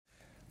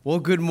Well,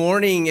 good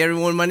morning,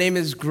 everyone. My name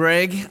is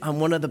Greg.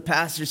 I'm one of the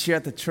pastors here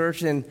at the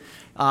church, and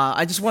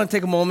I just want to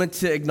take a moment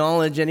to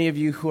acknowledge any of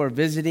you who are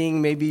visiting.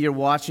 Maybe you're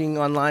watching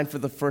online for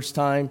the first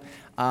time.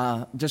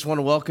 Just want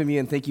to welcome you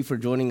and thank you for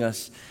joining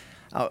us.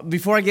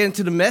 Before I get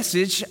into the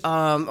message,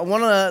 I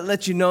want to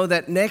let you know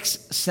that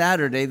next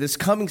Saturday, this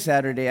coming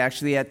Saturday,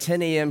 actually, at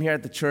 10 a.m. here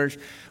at the church,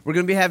 we're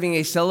going to be having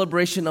a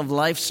celebration of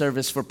life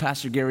service for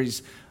Pastor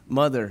Gary's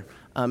mother.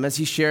 As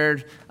he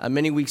shared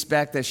many weeks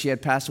back that she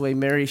had passed away,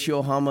 Mary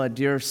Shiohama, a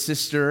dear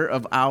sister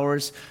of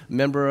ours,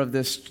 member of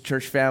this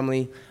church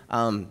family,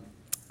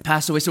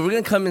 passed away. So we're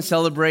going to come and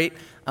celebrate.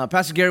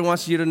 Pastor Gary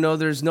wants you to know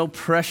there's no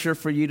pressure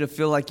for you to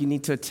feel like you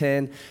need to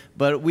attend,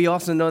 but we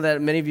also know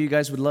that many of you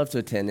guys would love to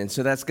attend, and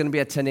so that's going to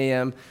be at 10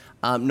 a.m.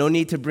 No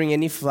need to bring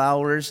any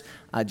flowers.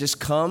 Just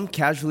come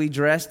casually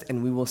dressed,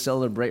 and we will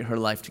celebrate her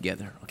life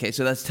together. Okay,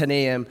 so that's 10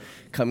 a.m.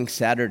 coming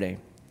Saturday.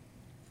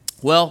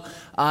 Well,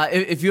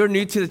 if you're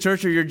new to the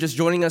church or you're just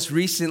joining us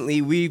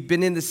recently, we've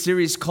been in this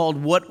series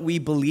called What We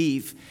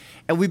Believe.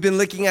 And we've been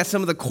looking at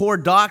some of the core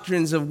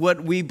doctrines of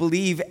what we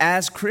believe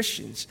as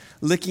Christians,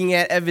 looking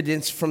at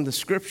evidence from the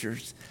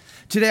scriptures.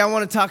 Today, I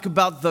want to talk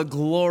about the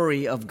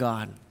glory of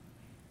God.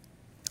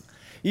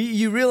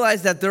 You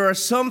realize that there are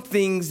some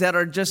things that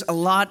are just a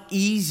lot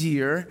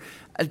easier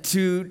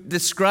to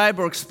describe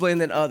or explain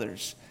than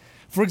others.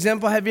 For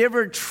example, have you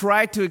ever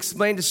tried to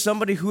explain to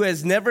somebody who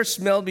has never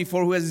smelled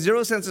before, who has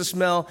zero sense of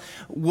smell,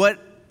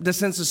 what the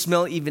sense of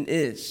smell even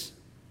is?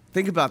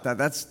 Think about that.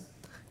 That's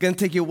going to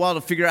take you a while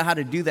to figure out how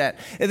to do that.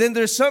 And then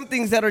there's some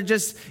things that are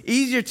just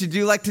easier to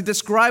do, like to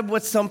describe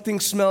what something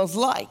smells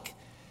like.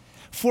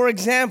 For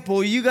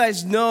example, you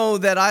guys know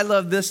that I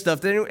love this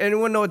stuff.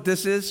 Anyone know what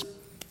this is?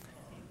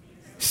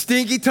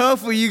 Stinky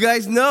tofu, you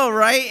guys know,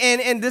 right?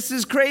 And this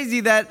is crazy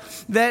that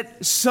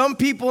some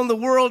people in the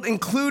world,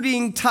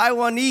 including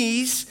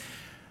Taiwanese,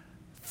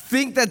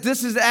 think that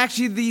this is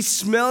actually the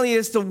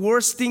smelliest, the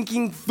worst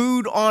stinking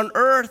food on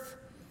earth.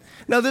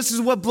 Now, this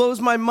is what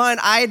blows my mind.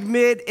 I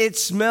admit it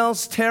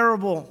smells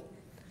terrible.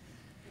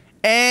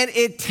 And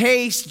it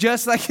tastes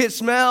just like it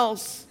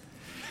smells.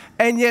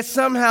 And yet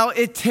somehow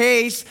it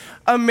tastes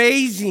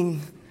amazing.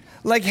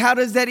 Like, how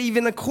does that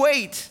even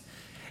equate?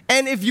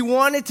 And if you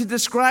wanted to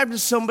describe to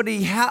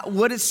somebody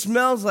what it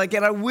smells like,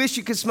 and I wish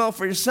you could smell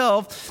for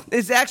yourself,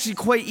 it's actually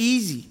quite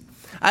easy.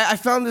 I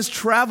found this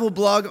travel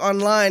blog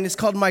online. It's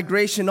called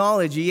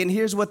Migrationology, and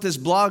here's what this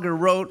blogger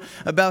wrote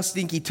about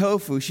stinky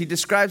tofu. She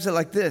describes it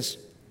like this.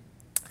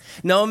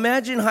 Now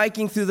imagine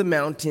hiking through the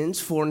mountains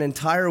for an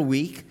entire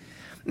week.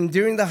 And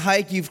during the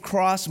hike, you've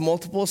crossed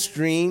multiple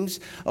streams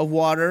of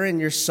water,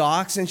 and your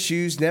socks and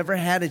shoes never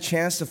had a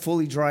chance to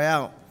fully dry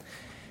out.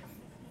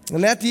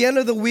 And at the end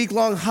of the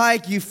week-long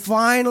hike, you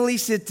finally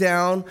sit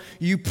down,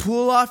 you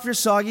pull off your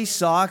soggy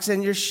socks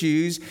and your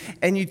shoes,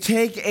 and you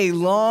take a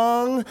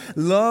long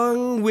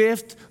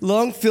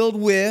filled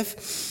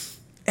whiff,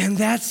 and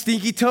that's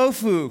stinky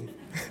tofu.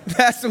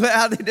 That's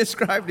how they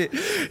described it.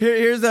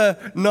 Here's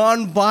a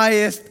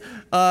non-biased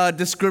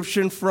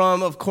description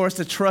from, of course,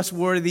 the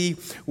trustworthy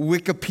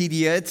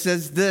Wikipedia. It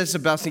says this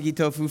about stinky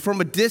tofu. From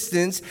a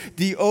distance,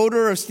 the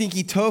odor of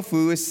stinky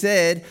tofu is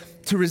said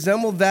to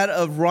resemble that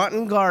of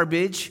rotten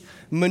garbage,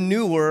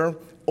 manure,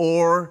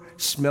 or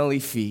smelly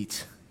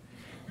feet.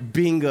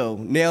 Bingo,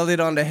 nailed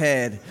it on the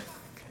head.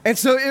 And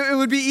so it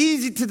would be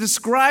easy to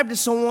describe to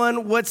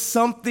someone what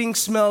something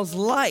smells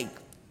like.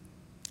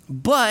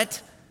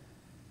 But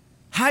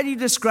how do you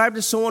describe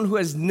to someone who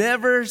has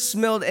never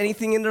smelled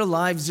anything in their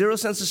life, zero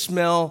sense of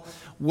smell,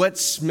 what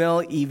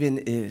smell even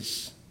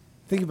is?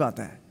 Think about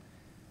that.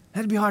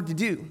 That'd be hard to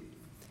do.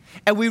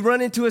 And we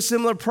run into a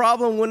similar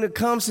problem when it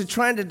comes to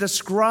trying to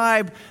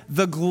describe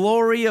the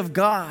glory of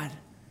God.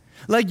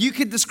 Like, you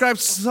could describe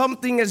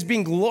something as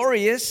being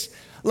glorious,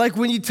 like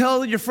when you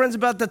tell your friends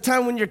about the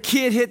time when your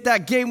kid hit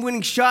that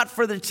game-winning shot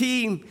for their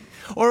team,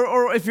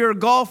 or if you're a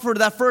golfer,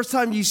 that first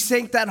time you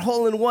sank that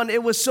hole in one,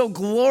 it was so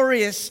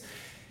glorious.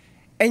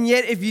 And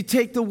yet, if you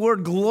take the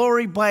word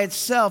glory by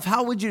itself,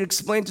 how would you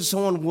explain to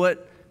someone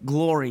what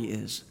glory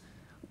is?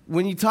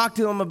 When you talk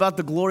to them about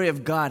the glory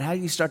of God, how do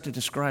you start to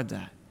describe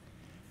that?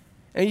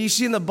 And you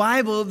see in the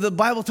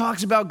Bible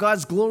talks about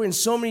God's glory in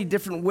so many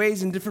different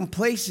ways in different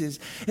places.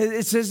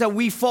 It says that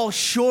we fall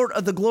short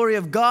of the glory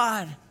of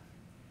God,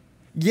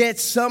 yet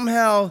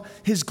somehow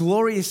His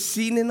glory is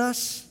seen in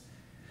us.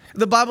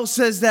 The Bible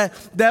says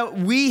that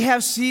we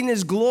have seen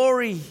His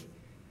glory,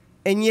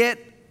 and yet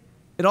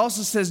it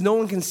also says no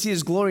one can see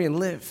His glory and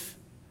live.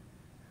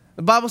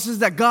 The Bible says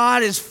that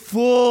God is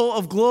full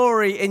of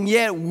glory, and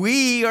yet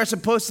we are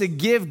supposed to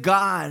give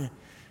God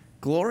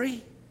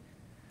glory?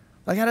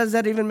 Like, how does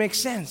that even make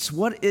sense?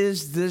 What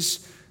is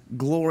this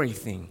glory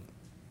thing?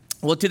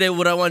 Well, today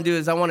what I want to do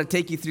is I want to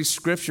take you through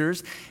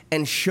scriptures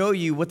and show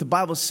you what the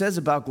Bible says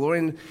about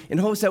glory in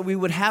hopes that we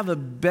would have a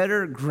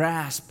better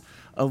grasp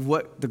of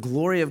what the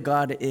glory of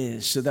God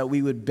is so that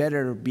we would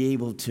better be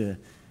able to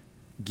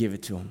give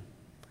it to Him.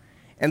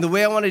 And the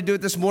way I want to do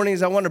it this morning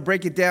is I want to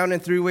break it down in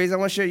three ways. I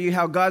want to show you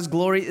how God's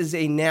glory is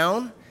a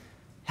noun,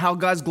 how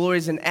God's glory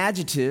is an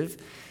adjective,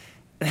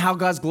 and how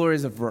God's glory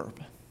is a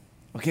verb.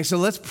 Okay, so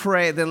let's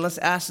pray, then let's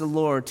ask the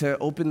Lord to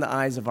open the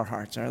eyes of our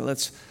hearts. All right,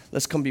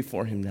 let's come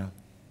before him now.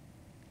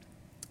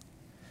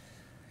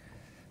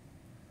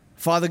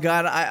 Father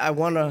God, I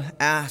want to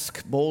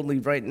ask boldly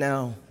right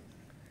now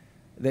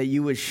that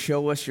you would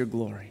show us your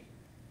glory.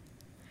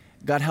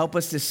 God, help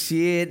us to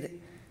see it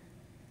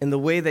in the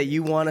way that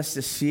you want us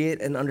to see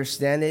it and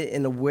understand it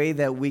in a way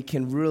that we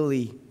can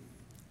really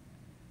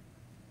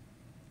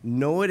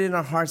know it in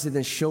our hearts and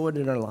then show it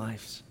in our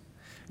lives.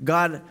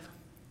 God,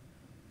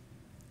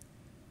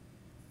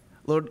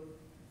 Lord,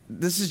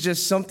 this is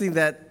just something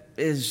that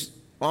is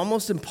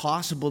almost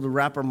impossible to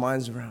wrap our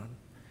minds around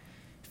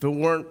if it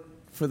weren't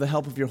for the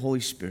help of your Holy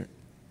Spirit.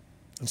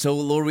 And so,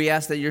 Lord, we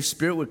ask that your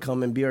Spirit would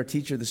come and be our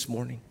teacher this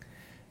morning,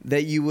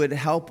 that you would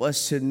help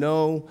us to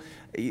know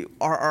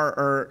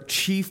our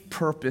chief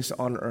purpose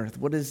on earth.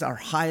 What is our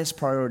highest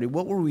priority?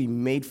 What were we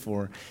made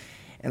for?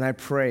 And I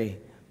pray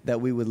that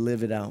we would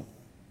live it out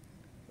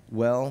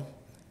well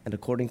and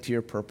according to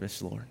your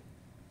purpose, Lord.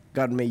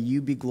 God, may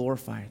you be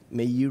glorified.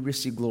 May you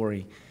receive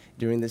glory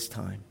during this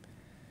time.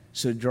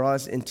 So draw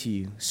us into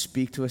you.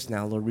 Speak to us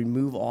now, Lord.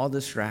 Remove all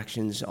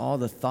distractions, all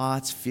the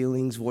thoughts,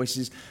 feelings,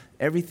 voices,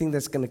 everything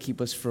that's going to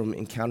keep us from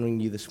encountering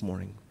you this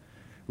morning.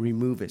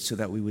 Remove it so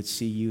that we would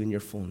see you in your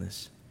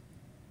fullness.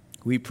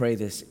 We pray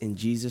this in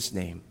Jesus'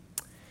 name.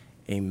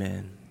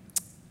 Amen.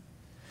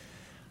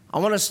 I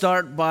want to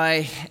start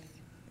by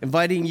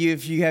inviting you,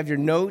 if you have your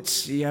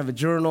notes, you have a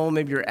journal,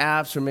 maybe your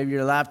apps, or maybe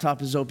your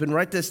laptop is open,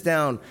 write this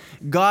down.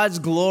 God's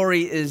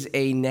glory is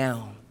a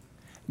noun.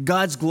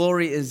 God's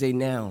glory is a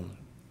noun.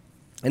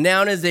 A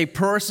noun is a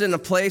person, a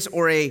place,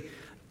 or a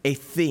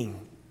thing.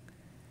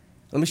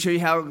 Let me show you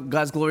how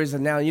God's glory is a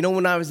noun. You know,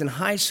 when I was in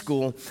high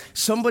school,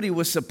 somebody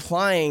was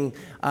supplying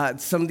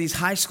some of these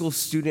high school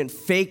student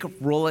fake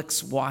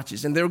Rolex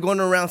watches, and they were going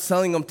around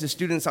selling them to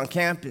students on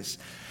campus.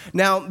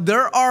 Now,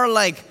 there are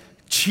like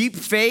cheap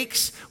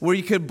fakes where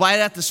you could buy it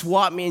at the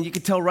swap meet and you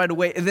could tell right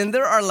away, and then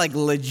there are like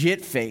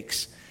legit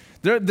fakes.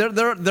 There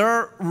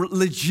are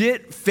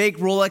legit fake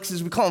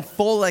Rolexes. We call them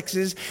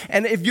Folexes.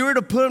 And if you were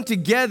to put them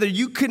together,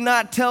 you could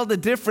not tell the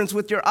difference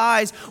with your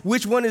eyes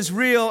which one is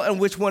real and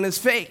which one is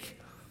fake.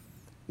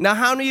 Now,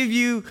 how many of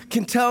you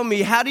can tell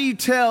me, how do you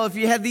tell if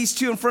you had these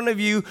two in front of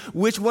you,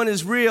 which one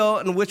is real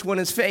and which one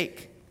is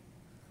fake?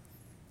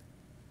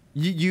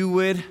 You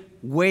would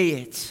weigh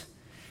it.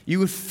 You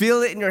would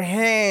feel it in your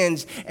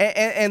hands.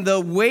 And the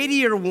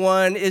weightier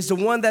one is the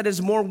one that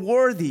is more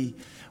worthy.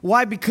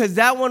 Why? Because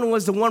that one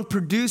was the one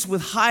produced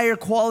with higher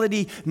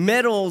quality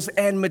metals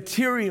and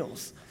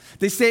materials.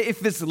 They say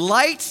if it's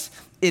light,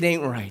 it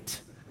ain't right.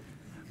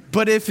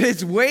 But if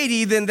it's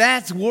weighty, then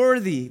that's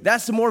worthy.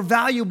 That's the more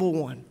valuable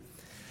one.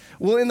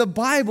 Well, in the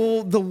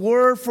Bible, the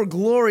word for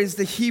glory is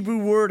the Hebrew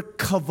word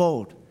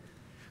kavod.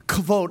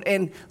 Kavod.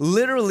 And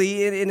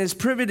literally, in its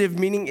primitive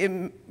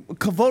meaning,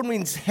 kavod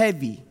means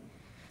heavy.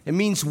 It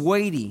means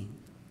weighty.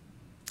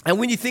 And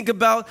when you think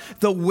about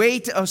the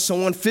weight of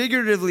someone,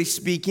 figuratively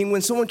speaking,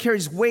 when someone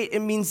carries weight,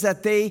 it means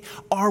that they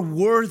are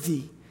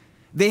worthy.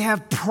 They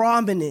have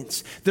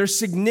prominence. They're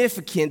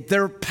significant.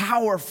 They're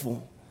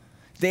powerful.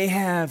 They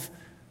have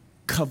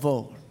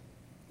kavod,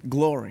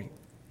 glory.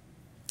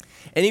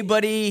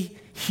 Anybody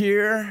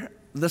hear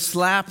the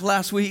slap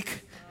last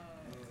week?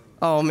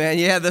 Oh, man,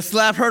 yeah, the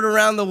slap heard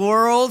around the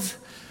world,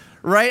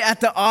 right at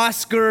the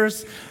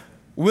Oscars.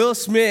 Will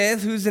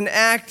Smith, who's an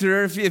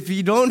actor, if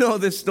you don't know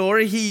this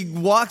story, he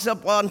walks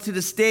up onto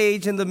the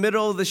stage in the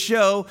middle of the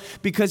show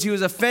because he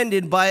was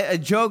offended by a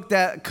joke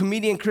that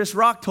comedian Chris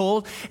Rock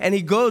told, and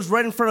he goes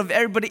right in front of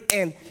everybody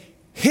and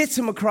hits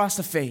him across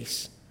the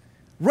face,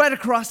 right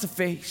across the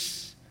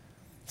face.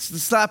 It's the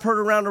slap heard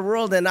around the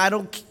world, and I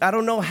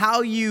don't know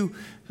how you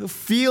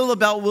feel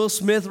about Will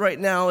Smith right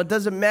now. It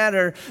doesn't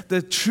matter.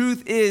 The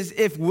truth is,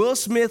 if Will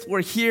Smith were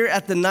here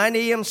at the 9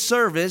 a.m.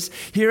 service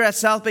here at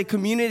South Bay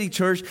Community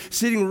Church,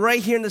 sitting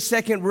right here in the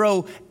second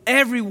row,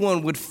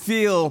 everyone would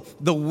feel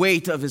the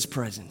weight of his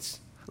presence.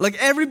 Like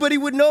everybody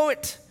would know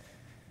it.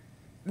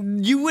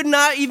 You would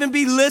not even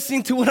be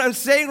listening to what I'm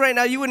saying right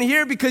now. You wouldn't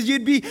hear it because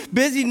you'd be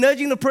busy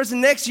nudging the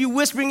person next to you,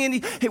 whispering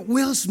in, hey,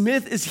 Will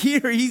Smith is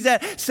here. He's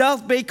at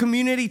South Bay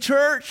Community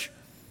Church.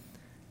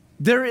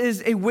 There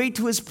is a weight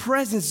to his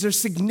presence. There's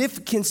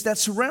significance that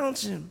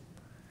surrounds him.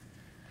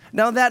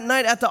 Now, that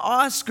night at the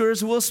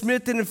Oscars, Will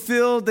Smith didn't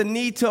feel the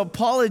need to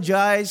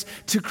apologize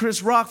to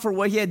Chris Rock for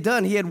what he had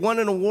done. He had won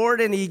an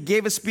award and he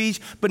gave a speech,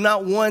 but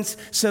not once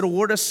said a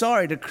word of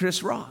sorry to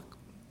Chris Rock.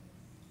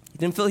 He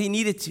didn't feel he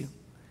needed to.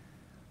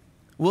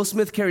 Will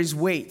Smith carries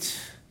weight,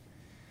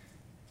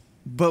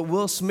 but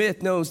Will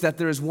Smith knows that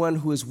there is one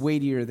who is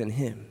weightier than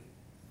him.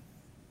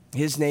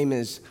 His name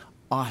is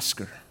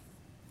Oscar.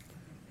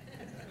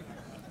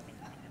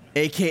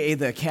 AKA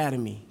the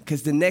Academy,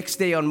 because the next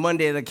day on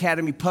Monday, the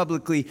Academy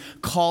publicly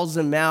calls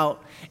him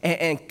out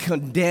and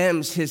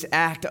condemns his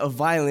act of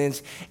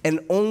violence.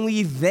 And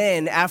only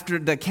then, after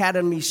the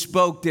Academy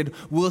spoke, did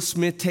Will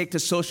Smith take to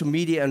social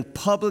media and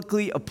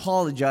publicly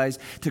apologize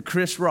to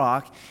Chris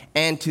Rock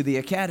and to the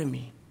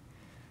Academy.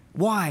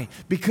 Why?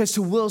 Because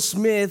to Will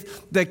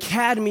Smith, the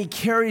Academy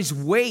carries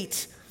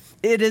weight.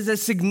 It is a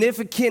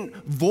significant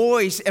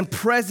voice and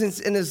presence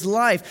in his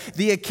life.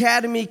 The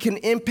academy can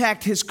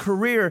impact his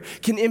career,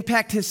 can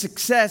impact his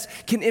success,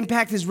 can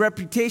impact his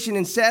reputation,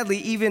 and sadly,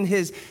 even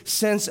his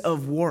sense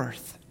of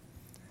worth.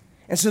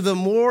 And so the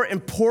more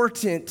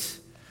important,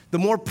 the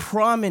more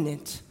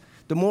prominent,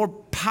 the more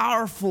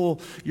powerful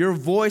your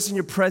voice and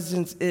your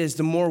presence is,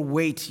 the more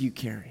weight you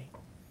carry.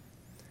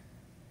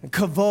 And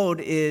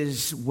kavod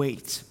is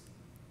weight.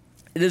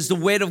 It is the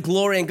weight of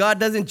glory. And God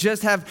doesn't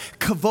just have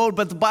kavod,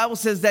 but the Bible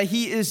says that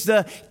he is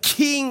the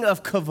king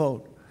of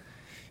kavod.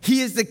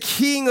 He is the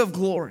king of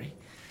glory.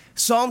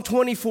 Psalm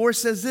 24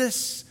 says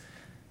this.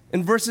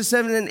 In verses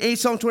 7 and 8,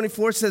 Psalm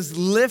 24 says,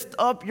 "Lift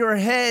up your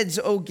heads,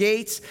 O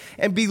gates,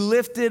 and be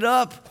lifted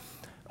up,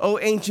 O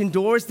ancient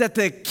doors, that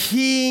the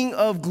King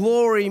of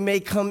glory may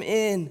come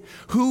in."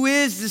 Who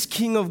is this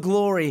King of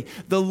glory?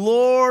 The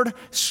Lord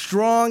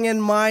strong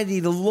and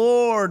mighty, the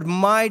Lord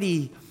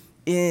mighty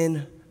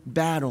in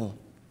battle.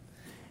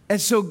 And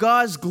so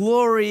God's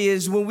glory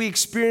is when we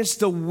experience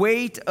the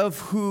weight of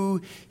who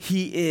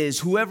he is.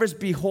 Whoever's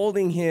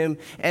beholding him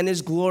and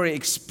his glory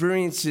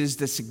experiences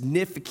the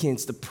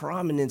significance, the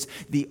prominence,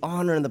 the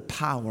honor, and the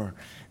power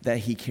that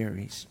he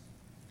carries.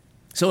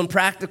 So in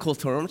practical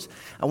terms,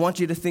 I want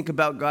you to think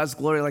about God's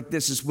glory like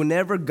this: is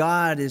whenever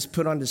God is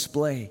put on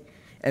display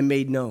and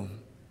made known,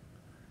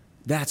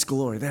 that's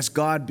glory. That's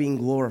God being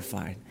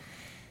glorified.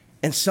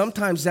 And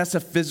sometimes that's a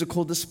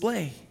physical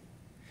display.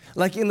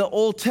 Like in the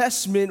Old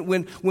Testament,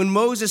 when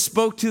Moses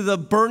spoke to the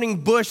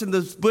burning bush and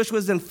the bush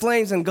was in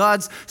flames and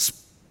God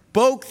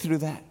spoke through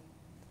that.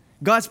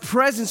 God's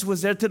presence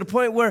was there to the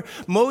point where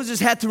Moses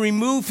had to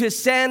remove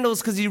his sandals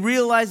because he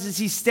realizes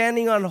he's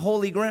standing on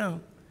holy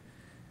ground.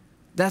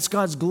 That's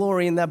God's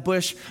glory in that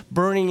bush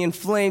burning in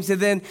flames. And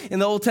then in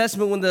the Old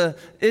Testament, when the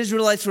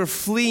Israelites were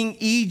fleeing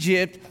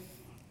Egypt,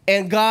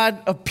 and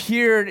God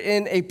appeared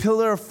in a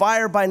pillar of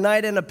fire by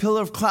night and a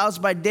pillar of clouds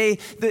by day,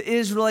 the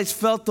Israelites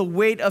felt the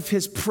weight of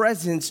his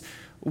presence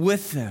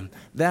with them.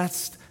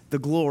 That's the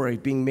glory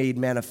being made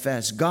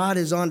manifest. God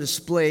is on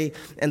display,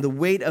 and the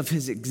weight of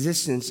his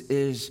existence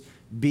is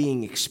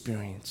being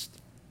experienced.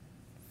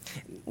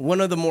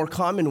 One of the more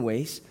common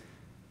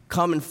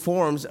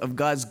forms of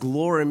God's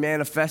glory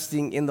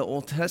manifesting in the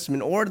Old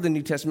Testament or the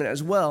New Testament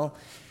as well,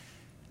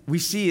 we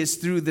see is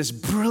through this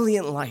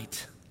brilliant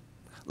light.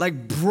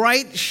 Like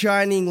bright,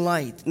 shining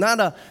light, not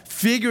a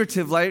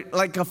figurative light,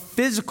 like a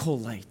physical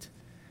light.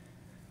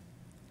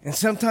 And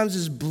sometimes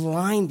it's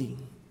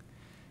blinding.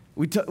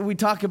 We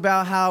talk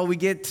about how we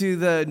get to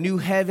the new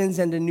heavens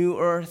and the new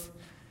earth,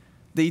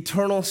 the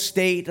eternal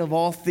state of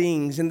all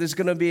things, and there's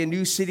going to be a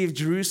new city of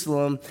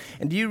Jerusalem.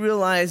 And do you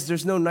realize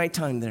there's no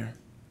nighttime there?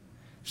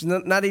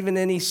 There's not even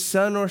any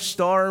sun or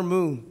star or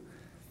moon.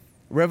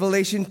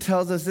 Revelation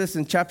tells us this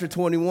in chapter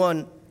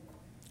 21,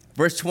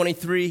 verse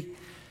 23.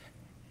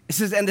 It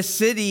says, "And the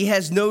city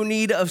has no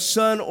need of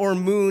sun or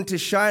moon to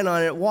shine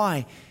on it."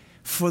 Why?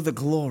 For the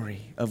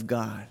glory of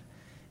God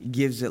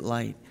gives it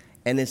light,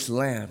 and its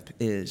lamp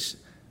is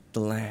the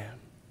Lamb.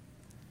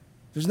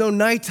 There's no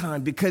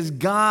nighttime because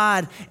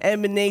God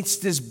emanates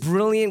this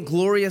brilliant,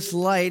 glorious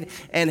light,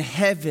 and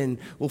heaven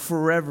will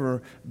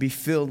forever be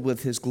filled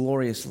with his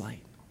glorious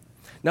light.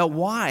 Now,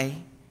 why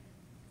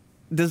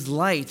does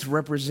light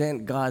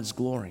represent God's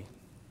glory?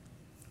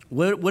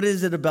 What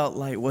is it about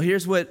light? Well,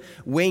 here's what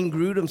Wayne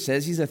Grudem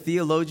says. He's a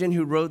theologian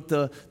who wrote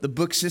the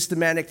book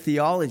Systematic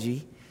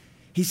Theology.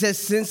 He says,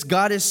 since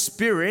God is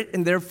spirit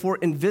and therefore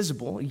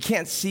invisible, you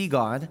can't see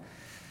God.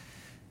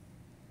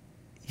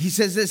 He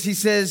says this, he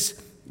says,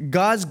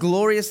 God's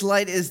glorious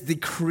light is the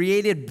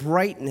created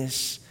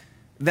brightness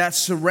that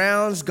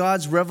surrounds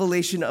God's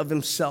revelation of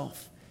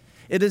himself.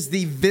 It is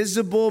the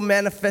visible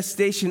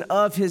manifestation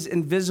of his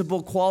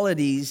invisible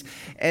qualities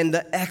and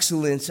the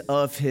excellence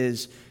of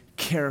his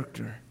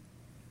character.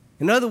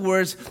 In other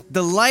words,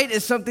 the light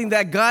is something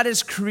that God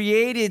has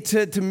created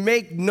to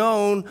make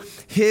known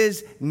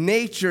his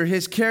nature,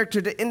 his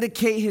character, to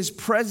indicate his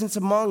presence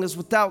among us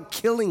without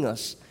killing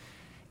us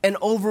and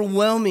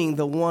overwhelming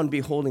the one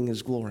beholding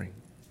his glory.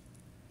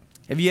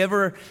 Have you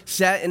ever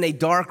sat in a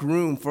dark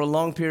room for a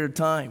long period of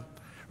time?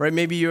 Right?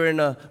 Maybe you're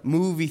in a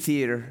movie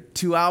theater,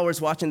 2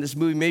 hours watching this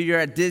movie. Maybe you're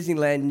at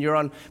Disneyland and you're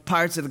on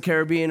Pirates of the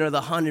Caribbean or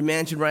the Haunted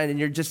Mansion ride and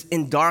you're just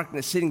in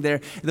darkness sitting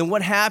there. And then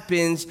what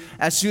happens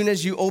as soon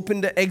as you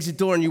open the exit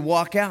door and you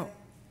walk out?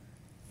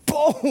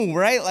 Boom,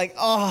 right? Like,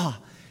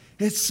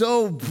 it's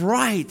so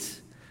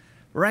bright,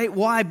 right?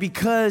 Why?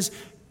 Because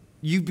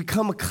you've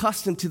become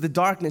accustomed to the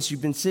darkness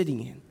you've been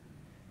sitting in.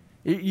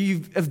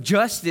 You've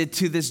adjusted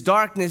to this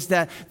darkness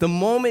that the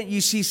moment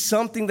you see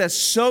something that's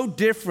so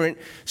different,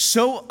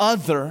 so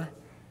other,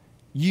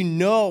 you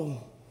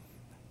know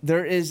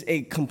there is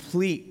a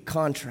complete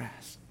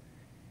contrast.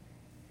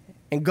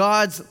 And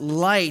God's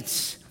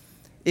light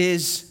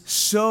is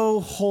so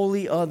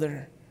wholly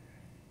other.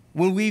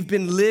 When we've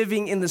been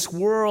living in this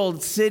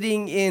world,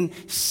 sitting in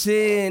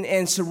sin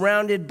and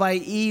surrounded by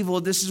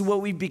evil, this is what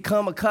we've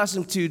become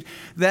accustomed to,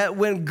 that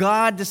when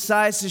God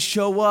decides to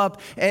show up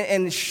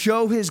and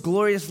show his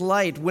glorious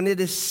light, when it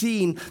is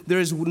seen, there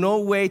is no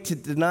way to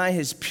deny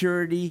his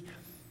purity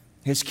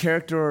his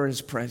character, or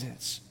his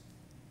presence.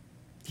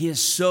 He is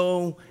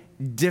so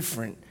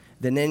different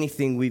than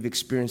anything we've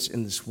experienced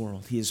in this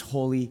world. He is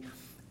wholly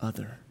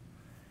other.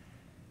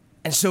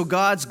 And so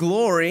God's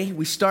glory,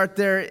 we start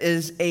there,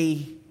 is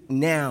a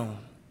noun.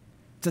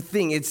 It's a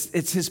thing.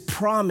 It's his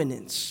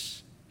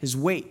prominence, his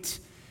weight.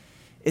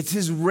 It's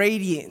his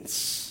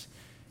radiance.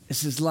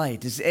 It's his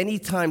light. It's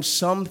anytime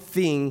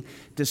something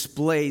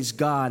displays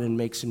God and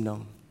makes him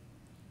known.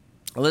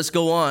 Well, let's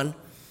go on,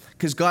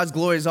 because God's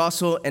glory is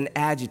also an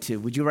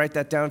adjective. Would you write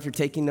that down if you're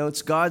taking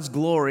notes? God's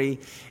glory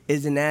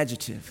is an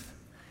adjective.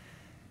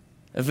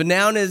 If a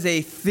noun is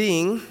a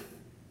thing,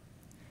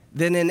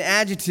 then an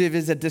adjective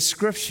is a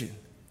description,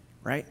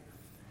 right?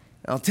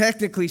 Now,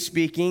 technically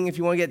speaking, if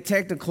you want to get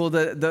technical,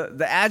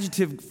 the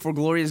adjective for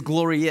glory is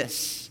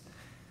glorious.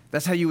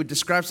 That's how you would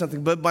describe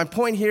something. But my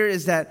point here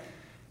is that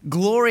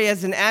glory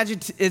as an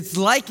adjective, it's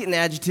like an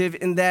adjective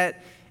in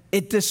that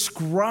it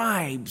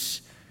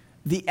describes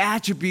the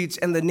attributes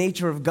and the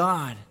nature of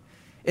God.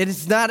 It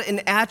is not an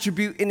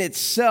attribute in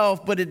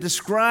itself, but it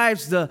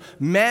describes the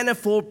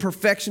manifold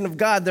perfection of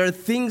God. There are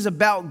things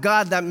about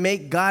God that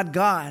make God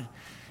God.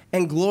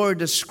 And glory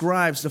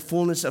describes the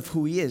fullness of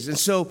who he is. And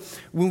so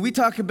when we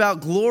talk about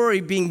glory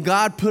being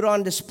God put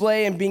on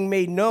display and being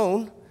made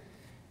known,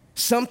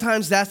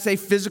 sometimes that's a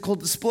physical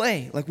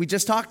display, like we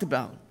just talked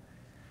about,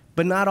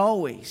 but not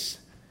always.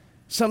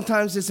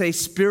 Sometimes it's a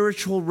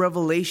spiritual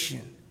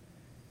revelation.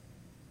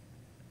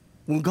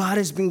 When God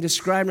is being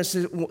described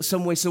in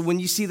some way. So when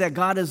you see that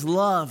God is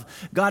love,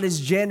 God is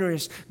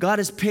generous, God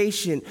is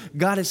patient,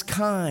 God is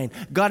kind,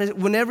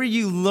 whenever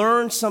you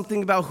learn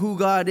something about who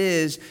God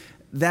is,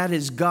 that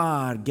is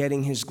God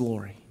getting his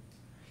glory.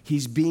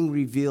 He's being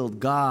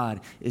revealed.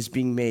 God is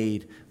being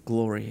made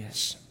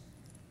glorious.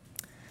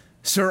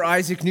 Sir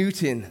Isaac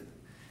Newton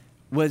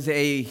was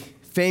a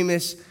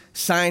famous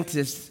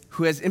scientist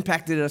who has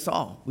impacted us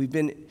all. We've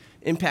been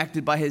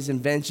impacted by his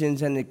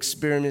inventions and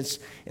experiments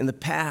in the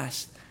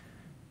past.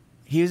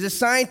 He was a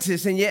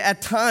scientist, and yet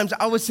at times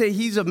I would say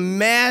he's a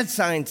mad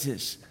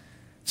scientist.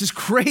 It's just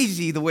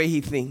crazy the way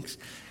he thinks.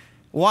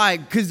 Why?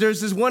 Because there's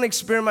this one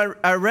experiment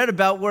I read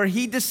about where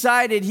he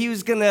decided he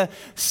was going to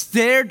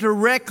stare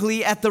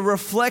directly at the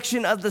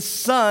reflection of the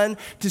sun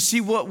to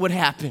see what would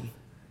happen.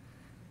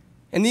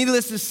 And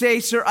needless to say,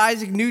 Sir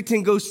Isaac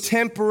Newton goes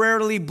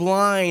temporarily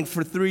blind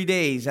for 3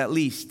 days at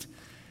least.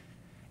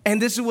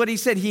 And this is what he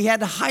said. He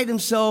had to hide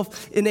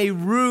himself in a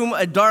room,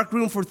 a dark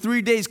room, for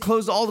 3 days,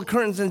 closed all the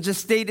curtains, and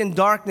just stayed in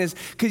darkness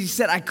because he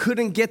said, I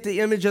couldn't get the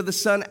image of the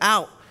sun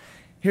out.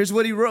 Here's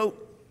what he wrote.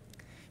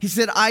 He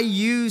said, I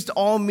used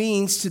all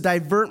means to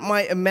divert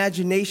my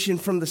imagination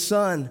from the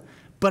sun,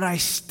 but I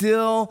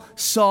still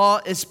saw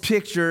its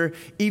picture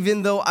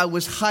even though I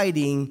was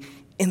hiding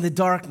in the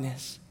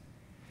darkness.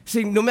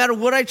 See, no matter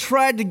what I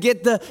tried to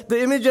get the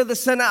image of the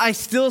sun, I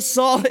still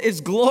saw its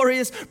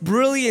glorious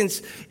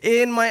brilliance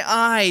in my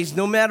eyes,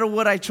 no matter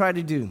what I tried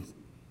to do.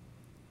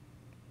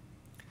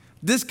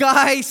 This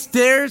guy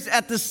stares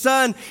at the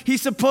sun.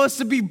 He's supposed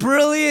to be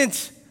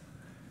brilliant.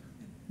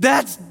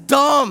 That's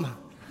dumb.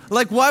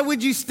 Like, why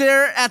would you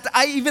stare at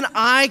even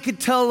I could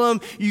tell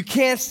him, you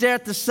can't stare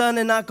at the sun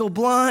and not go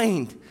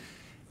blind.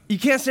 You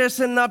can't stare at the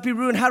sun and not be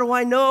ruined. How do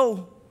I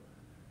know?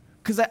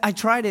 Because I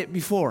tried it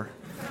before.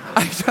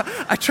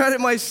 I tried it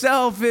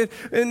myself in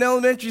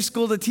elementary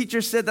school. The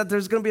teacher said that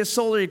there's going to be a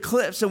solar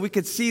eclipse and we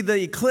could see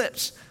the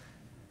eclipse.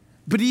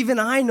 But even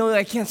I know that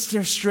I can't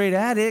stare straight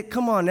at it.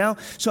 Come on now.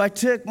 So I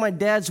took my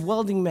dad's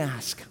welding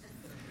mask.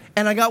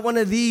 And I got one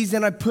of these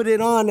and I put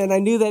it on, and I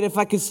knew that if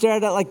I could stare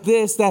at it like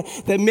this, that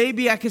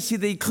maybe I could see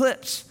the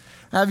eclipse.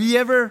 Have you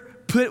ever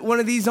put one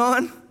of these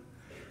on?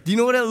 Do you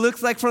know what it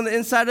looks like from the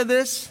inside of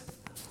this?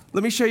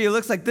 Let me show you. It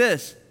looks like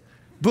this.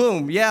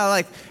 Boom. Yeah,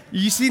 like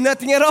you see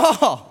nothing at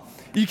all.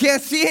 You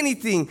can't see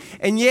anything.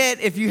 And yet,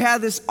 if you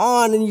have this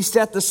on and you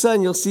stare at the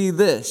sun, you'll see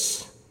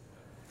this.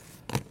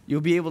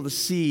 You'll be able to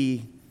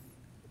see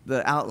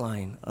the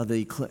outline of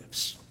the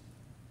eclipse.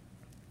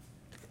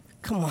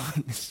 Come on,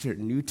 Mr.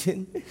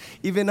 Newton.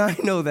 Even I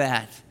know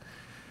that.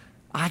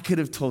 I could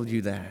have told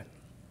you that.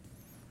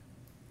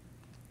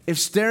 If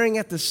staring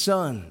at the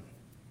sun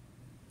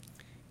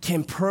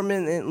can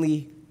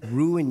permanently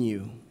ruin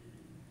you,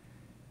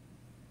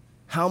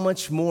 how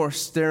much more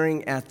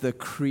staring at the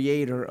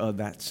creator of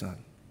that sun?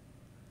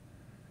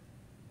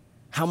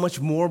 How much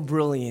more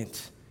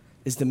brilliant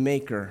is the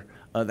maker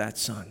of that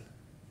sun?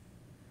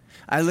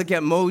 I look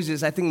at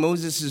Moses. I think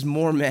Moses is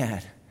more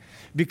mad.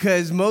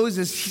 Because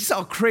Moses, he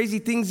saw crazy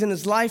things in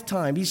his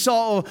lifetime. He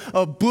saw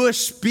a bush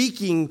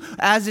speaking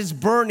as it's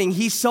burning.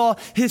 He saw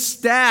his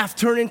staff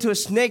turn into a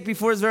snake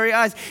before his very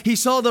eyes. He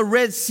saw the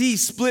Red Sea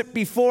split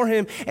before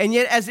him. And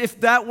yet, as if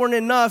that weren't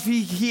enough,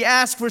 he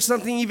asked for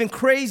something even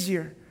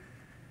crazier.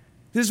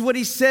 This is what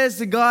he says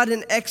to God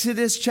in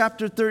Exodus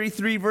chapter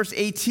 33, verse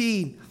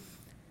 18.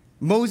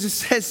 Moses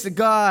says to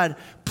God,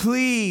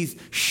 please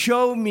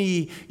show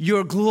me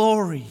your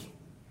glory.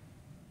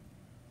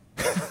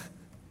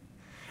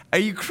 Are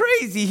you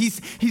crazy?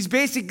 He's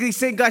basically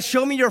saying, God,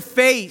 show me your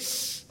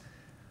face.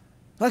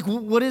 Like,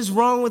 what is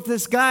wrong with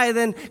this guy?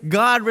 Then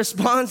God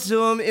responds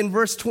to him in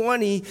verse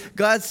 20.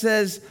 God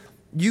says,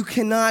 you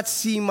cannot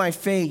see my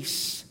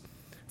face,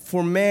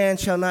 for man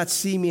shall not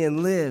see me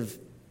and live.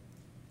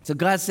 So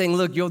God's saying,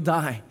 look, you'll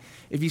die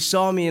if you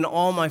saw me in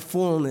all my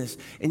fullness.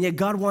 And yet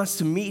God wants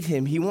to meet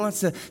him. He wants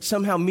to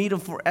somehow meet him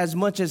for as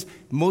much as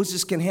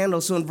Moses can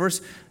handle. So in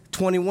verse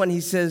 21, he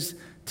says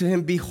to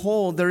him,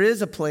 behold, there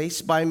is a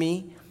place by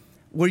me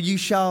where you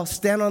shall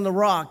stand on the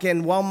rock,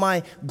 and while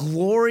my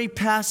glory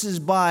passes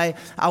by,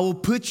 I will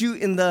put you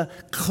in the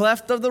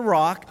cleft of the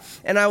rock,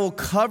 and I will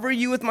cover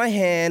you with my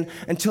hand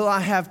until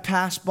I have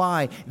passed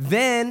by.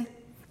 Then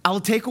I will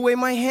take away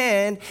my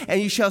hand,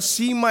 and you shall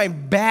see my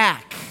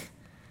back,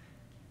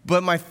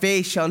 but my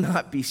face shall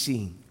not be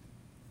seen.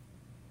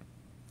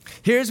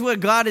 Here's what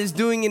God is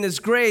doing in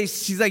his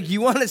grace. He's like, you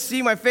want to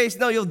see my face?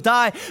 No, you'll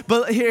die.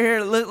 But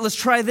here, let's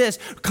try this.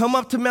 Come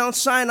up to Mount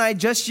Sinai,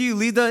 just you.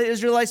 Leave the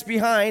Israelites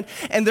behind.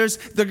 And there's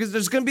going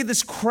to be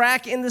this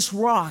crack in this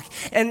rock.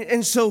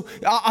 And so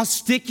I'll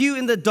stick you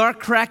in the dark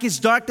crack. It's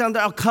dark down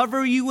there. I'll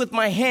cover you with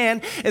my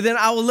hand. And then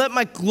I will let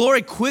my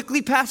glory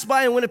quickly pass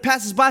by. And when it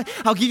passes by,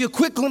 I'll give you a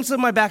quick glimpse of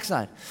my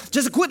backside.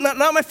 Just a quick, not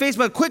my face,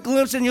 but a quick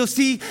glimpse. And you'll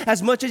see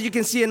as much as you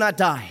can see and not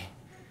die.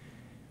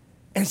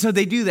 And so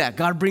they do that.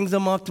 God brings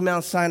them up to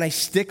Mount Sinai,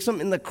 sticks him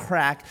in the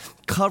crack,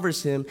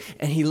 covers him,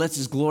 and he lets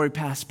his glory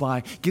pass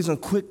by, gives him a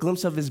quick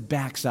glimpse of his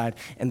backside,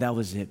 and that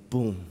was it.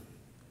 Boom.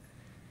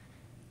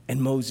 And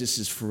Moses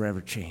is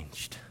forever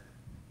changed.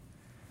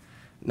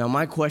 Now,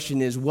 my question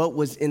is, what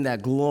was in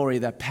that glory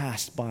that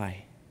passed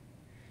by?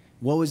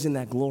 What was in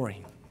that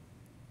glory?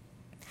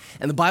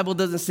 And the Bible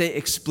doesn't say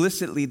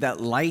explicitly that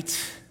light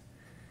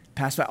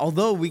passed by,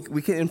 although we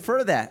can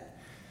infer that.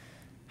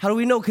 How do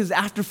we know? Because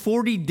after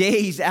 40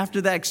 days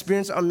after that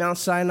experience on Mount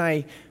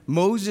Sinai,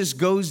 Moses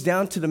goes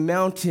down to the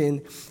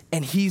mountain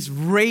and he's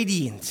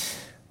radiant.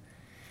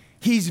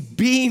 He's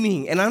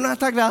beaming. And I'm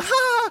not talking about,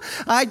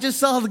 I just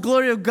saw the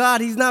glory of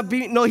God. He's not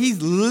beaming. No, he's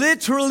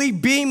literally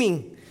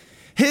beaming.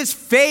 His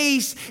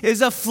face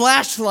is a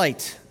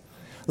flashlight.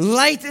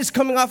 Light is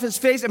coming off his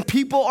face and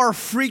people are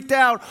freaked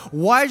out.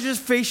 Why is his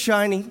face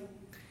shining?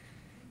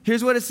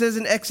 Here's what it says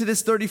in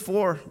Exodus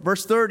 34,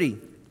 verse 30.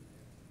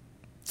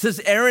 It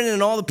says, Aaron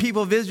and all the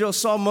people of Israel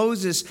saw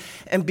Moses,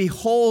 and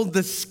behold,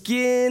 the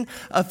skin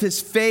of his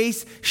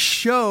face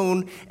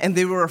shone, and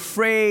they were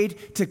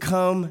afraid to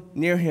come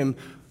near him.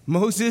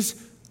 Moses,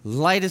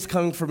 light is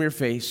coming from your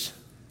face.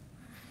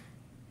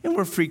 And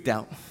we're freaked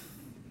out.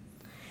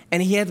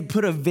 And he had to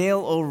put a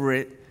veil over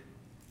it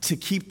to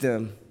keep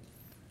them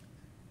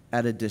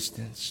at a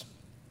distance.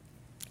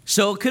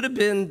 So it could have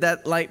been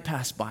that light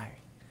passed by.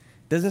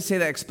 Doesn't say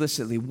that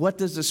explicitly. What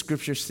does the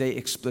scripture say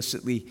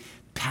explicitly?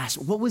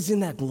 What was in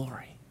that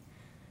glory?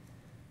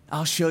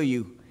 I'll show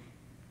you.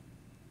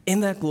 In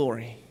that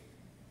glory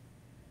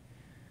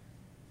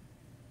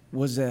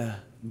was a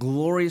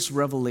glorious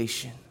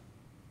revelation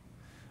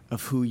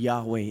of who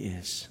Yahweh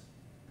is.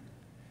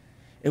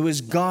 It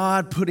was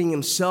God putting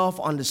himself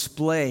on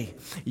display.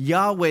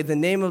 Yahweh, the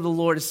name of the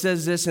Lord, it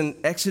says this in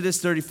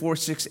Exodus 34,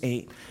 6,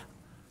 8.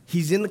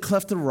 He's in the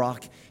cleft of the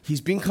rock.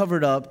 He's being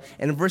covered up.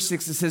 And in verse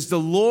 6, it says, the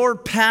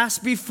Lord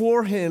passed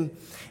before him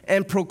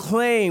and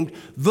proclaimed,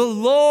 the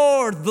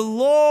Lord, the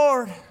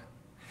Lord. And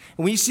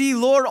when you see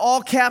Lord,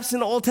 all caps in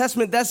the Old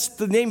Testament, that's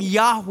the name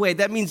Yahweh.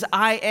 That means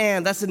I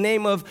am. That's the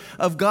name of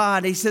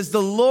God. He says,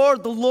 the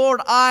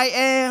Lord, I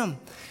am.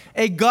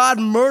 A God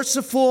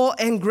merciful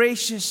and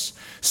gracious,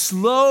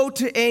 slow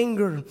to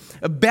anger,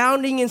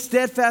 abounding in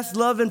steadfast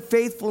love and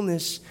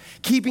faithfulness,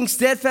 keeping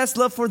steadfast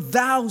love for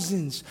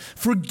thousands,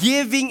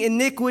 forgiving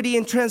iniquity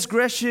and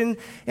transgression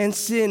and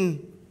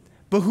sin,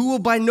 but who will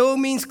by no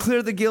means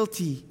clear the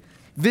guilty,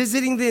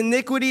 visiting the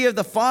iniquity of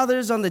the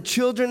fathers on the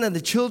children and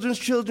the children's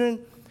children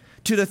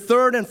to the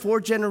third and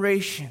fourth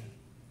generation.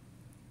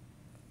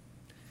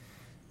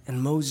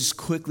 And Moses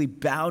quickly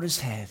bowed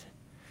his head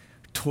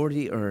toward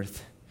the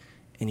earth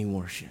and he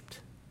worshiped.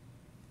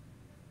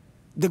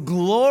 The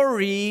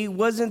glory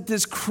wasn't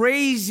this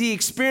crazy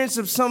experience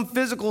of some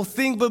physical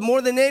thing, but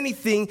more than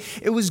anything,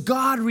 it was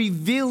God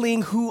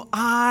revealing who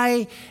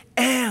I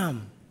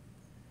am.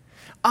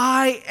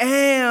 I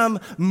am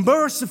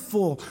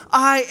merciful.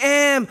 I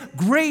am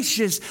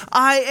gracious.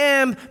 I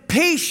am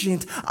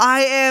patient.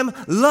 I am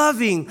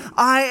loving.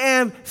 I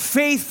am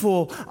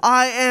faithful.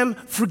 I am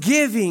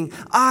forgiving.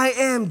 I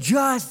am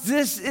just.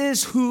 This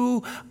is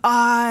who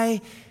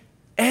I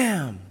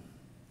am.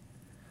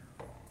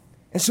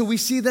 And so we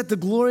see that the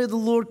glory of the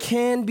Lord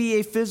can be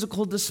a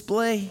physical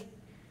display,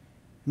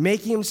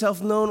 making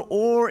himself known,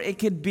 or it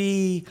could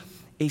be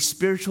a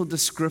spiritual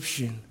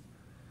description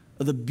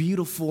of the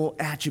beautiful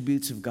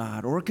attributes of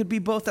God, or it could be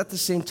both at the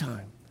same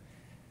time.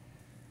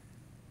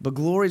 But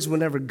glory is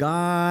whenever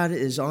God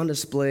is on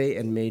display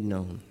and made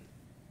known.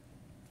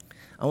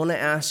 I want to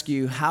ask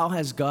you, how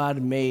has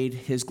God made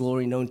his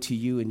glory known to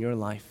you in your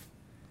life?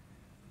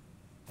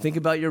 Think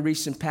about your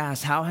recent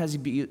past. How has he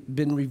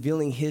been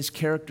revealing his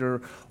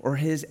character or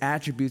his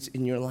attributes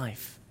in your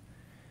life?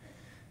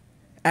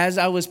 As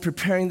I was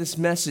preparing this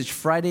message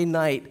Friday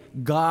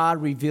night,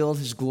 God revealed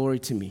his glory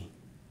to me.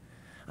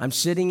 I'm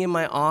sitting in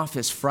my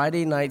office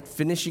Friday night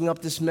finishing up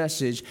this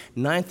message,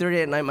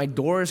 9:30 at night, my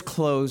door is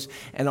closed,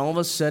 and all of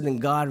a sudden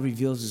God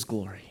reveals his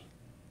glory.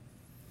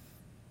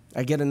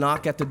 I get a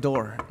knock at the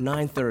door,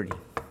 9:30.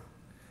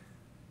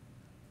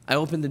 I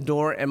open the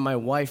door and my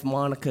wife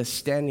Monica is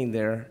standing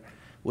there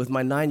with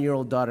my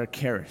 9-year-old daughter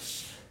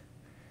Karis.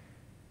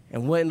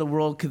 And what in the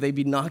world could they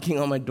be knocking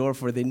on my door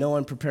for? They know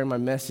I'm preparing my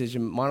message.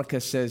 And Monica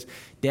says,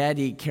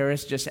 Daddy,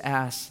 Karis just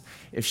asked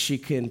if she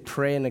can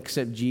pray and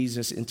accept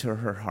Jesus into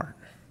her heart.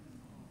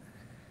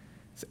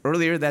 So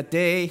earlier that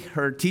day,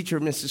 her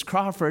teacher, Mrs.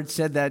 Crawford,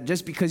 said that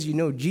just because you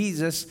know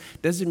Jesus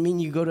doesn't mean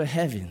you go to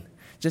heaven.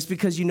 Just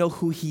because you know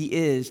who he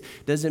is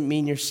doesn't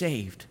mean you're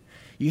saved.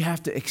 You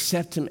have to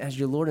accept him as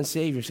your Lord and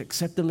Savior.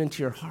 Accept him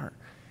into your heart.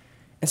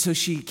 And so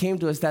she came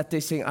to us that day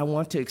saying, I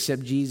want to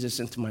accept Jesus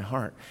into my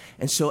heart.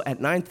 And so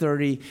at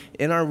 9:30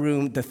 in our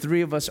room, the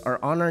three of us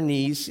are on our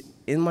knees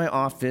in my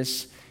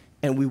office,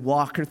 and we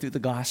walk her through the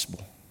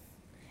gospel.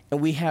 And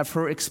we have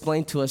her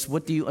explain to us,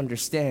 what do you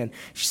understand?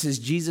 She says,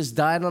 Jesus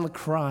died on the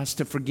cross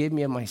to forgive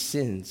me of my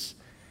sins.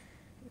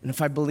 And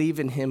if I believe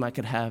in him, I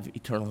could have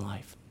eternal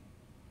life.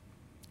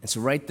 And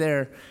so right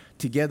there,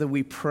 together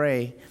we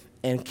pray,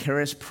 and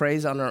Karis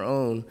prays on her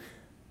own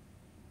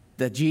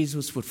that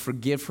Jesus would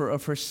forgive her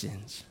of her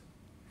sins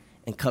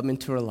and come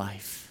into her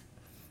life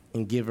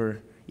and give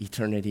her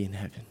eternity in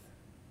heaven.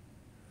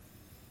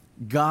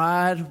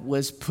 God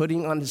was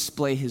putting on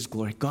display his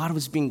glory. God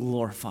was being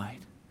glorified.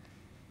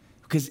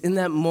 Because in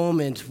that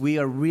moment, we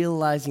are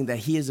realizing that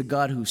he is a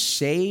God who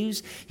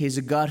saves, he is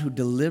a God who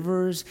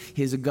delivers,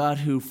 he is a God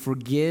who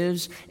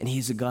forgives, and he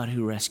is a God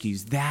who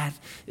rescues. That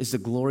is the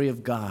glory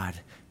of God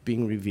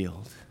being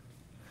revealed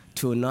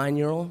to a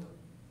 9-year-old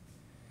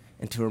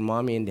and to her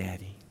mommy and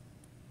daddy.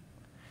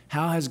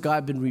 How has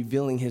God been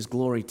revealing his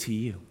glory to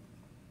you?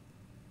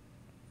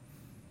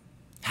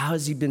 How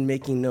has he been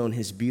making known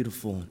his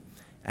beautiful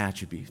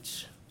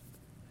attributes?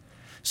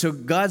 So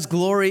God's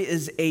glory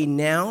is a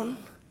noun.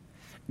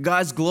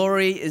 God's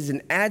glory is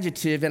an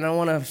adjective, and I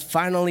want to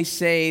finally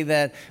say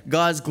that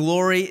God's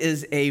glory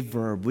is a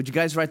verb. Would you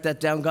guys write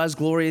that down? God's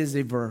glory is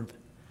a verb.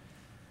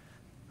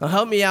 Now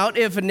help me out.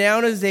 If a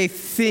noun is a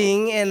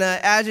thing and an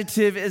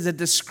adjective is a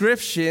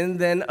description,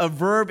 then a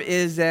verb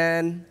is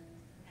an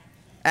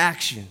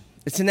action.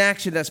 It's an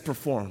action that's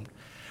performed,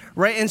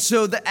 right? And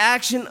so the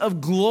action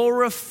of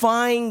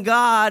glorifying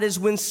God is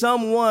when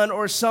someone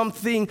or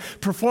something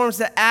performs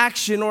the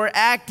action or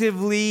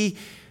actively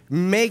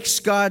makes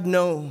God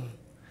known,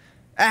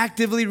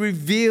 actively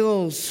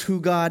reveals who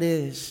God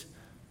is.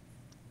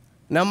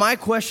 Now my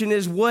question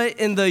is, what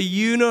in the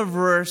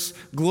universe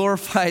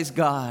glorifies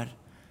God?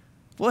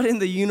 What in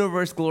the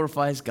universe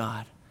glorifies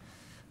God?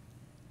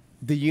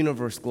 The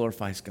universe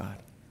glorifies God.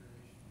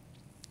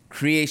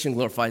 Creation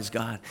glorifies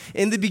God.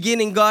 In the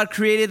beginning, God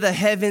created the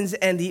heavens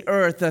and the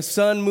earth, the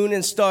sun, moon,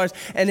 and stars,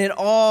 and it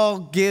all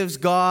gives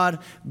God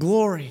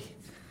glory.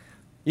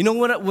 You know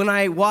what? When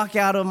I walk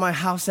out of my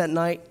house at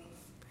night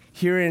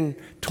here in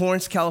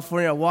Torrance,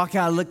 California, I walk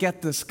out, I look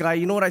at the sky.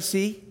 You know what I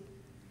see?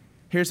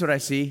 Here's what I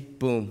see.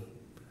 Boom.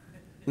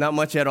 Not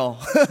much at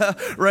all,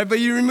 right? But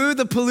you remove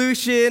the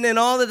pollution and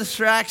all the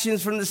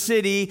distractions from the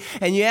city,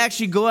 and you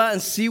actually go out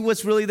and see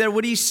what's really there.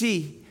 What do you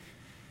see?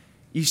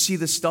 You see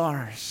the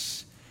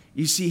stars.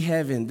 You see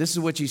heaven. This is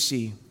what you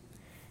see.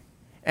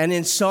 And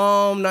in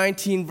Psalm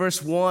 19,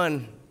 verse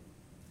 1,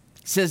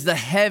 it says, the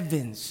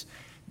heavens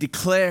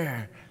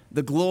declare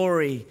the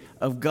glory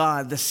of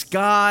God. The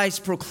skies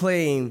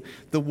proclaim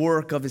the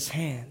work of his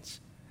hands.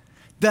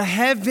 The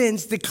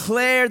heavens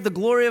declare the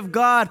glory of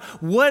God.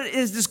 What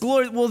is this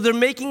glory? Well, they're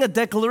making a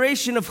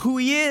declaration of who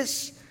he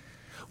is.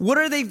 What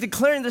are they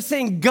declaring? They're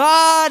saying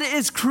God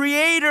is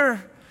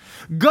creator.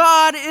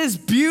 God is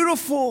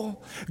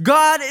beautiful.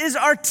 God is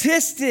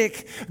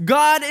artistic.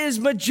 God is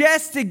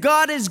majestic.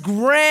 God is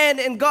grand,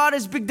 and God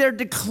is big. They're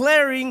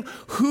declaring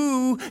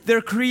who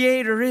their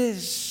creator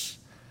is.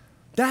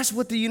 That's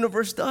what the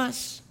universe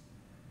does.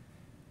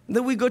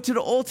 Then we go to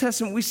the Old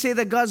Testament. We say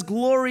that God's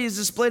glory is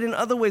displayed in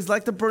other ways,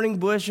 like the burning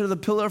bush or the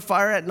pillar of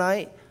fire at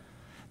night.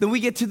 Then we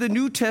get to the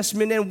New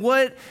Testament, and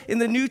what in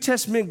the New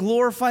Testament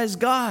glorifies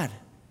God?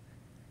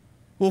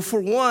 Well, for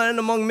one,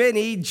 among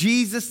many,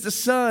 Jesus the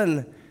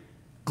Son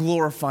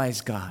glorifies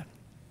God.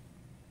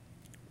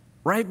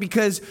 Right?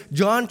 Because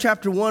John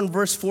chapter 1,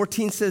 verse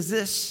 14 says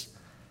this,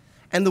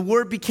 and the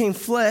Word became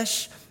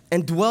flesh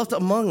and dwelt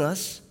among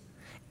us,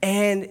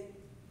 and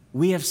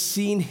we have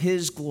seen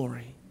his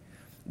glory,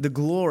 the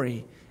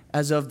glory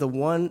as of the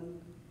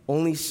one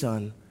only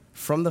Son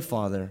from the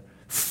Father,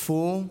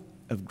 full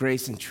of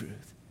grace and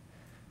truth.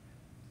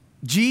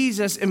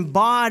 Jesus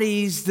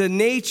embodies the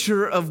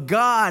nature of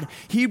God.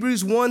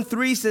 Hebrews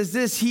 1:3 says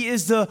this, he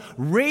is the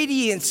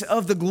radiance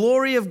of the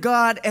glory of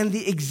God and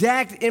the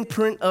exact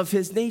imprint of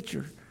his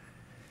nature.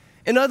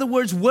 In other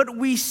words, what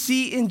we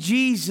see in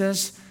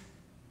Jesus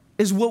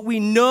is what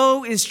we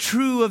know is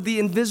true of the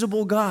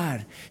invisible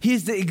God. He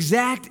is the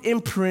exact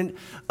imprint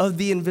of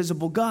the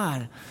invisible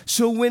God.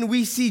 So when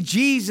we see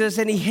Jesus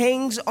and he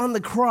hangs on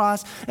the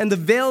cross and the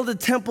veil of the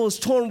temple is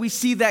torn, we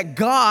see that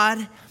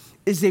God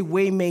is a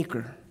way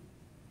maker.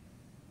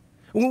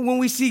 When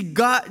we see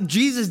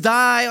Jesus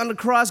die on the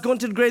cross, go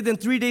into the grave, then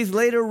 3 days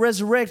later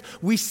resurrect,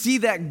 we see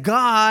that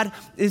God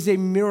is a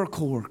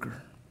miracle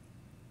worker.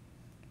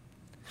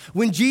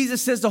 When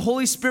Jesus says the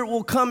Holy Spirit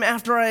will come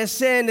after I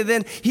ascend, and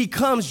then he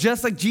comes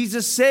just like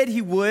Jesus said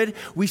he would,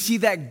 we see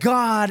that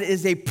God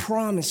is a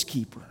promise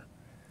keeper.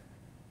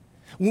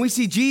 When we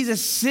see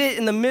Jesus sit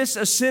in the midst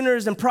of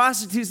sinners and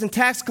prostitutes and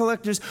tax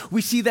collectors,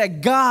 we see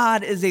that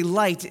God is a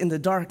light in the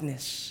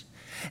darkness.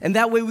 And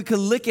that way we can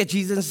look at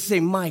Jesus and say,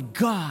 my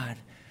God,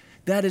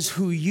 that is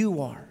who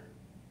you are.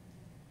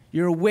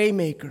 You're a way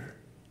maker,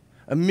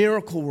 a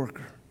miracle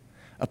worker,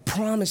 a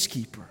promise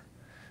keeper,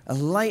 a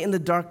light in the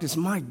darkness.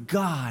 My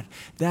God,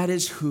 that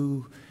is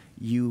who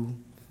you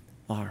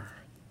are.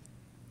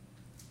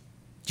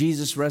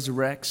 Jesus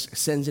resurrects,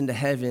 ascends into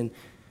heaven.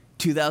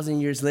 2,000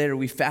 years later,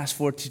 we fast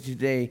forward to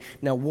today.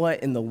 Now,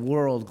 what in the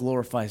world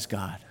glorifies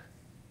God?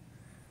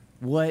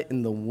 What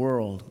in the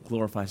world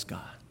glorifies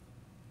God?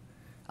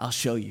 I'll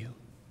show you.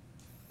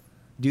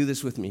 Do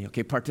this with me,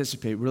 okay?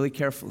 Participate really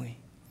carefully.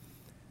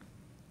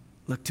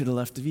 Look to the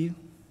left of you.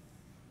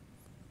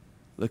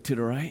 Look to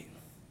the right.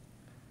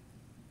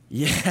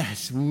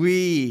 Yes,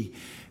 we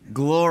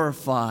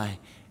glorify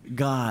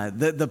God.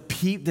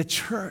 The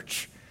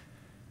church,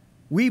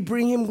 we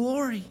bring him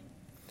glory.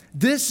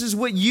 This is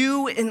what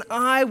you and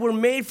I were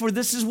made for.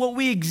 This is what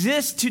we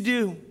exist to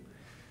do.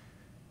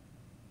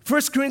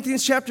 1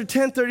 Corinthians chapter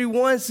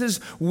 10:31 says,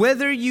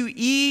 whether you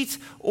eat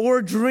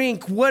or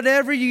drink,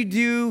 whatever you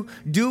do,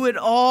 do it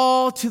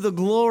all to the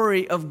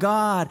glory of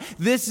God.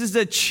 This is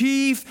the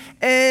chief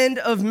end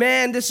of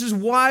man. This is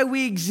why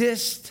we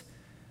exist,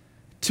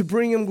 to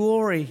bring him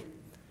glory.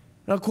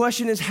 Now the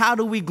question is, how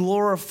do we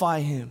glorify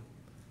him?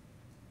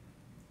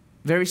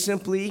 Very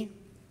simply,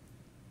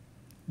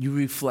 you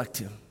reflect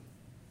him.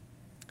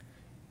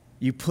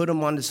 You put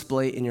him on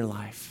display in your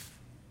life.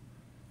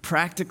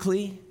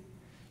 Practically,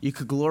 you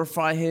could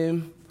glorify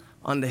him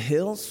on the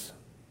hills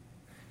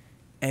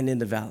and in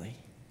the valley.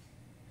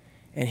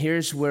 And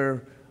here's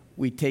where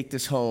we take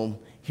this home.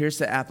 Here's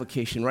the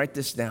application. Write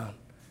this down.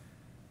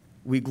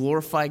 We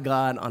glorify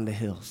God on the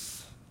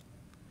hills.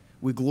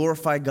 We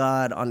glorify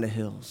God on the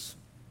hills.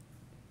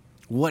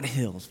 What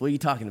hills? What are you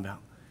talking about?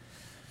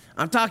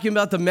 I'm talking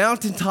about the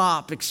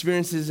mountaintop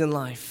experiences in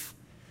life.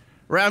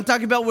 Right? I'm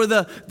talking about where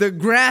the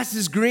grass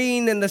is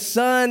green and the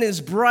sun is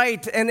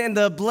bright and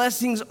the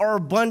blessings are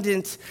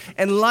abundant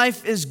and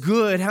life is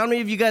good. How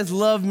many of you guys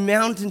love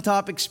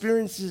mountaintop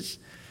experiences?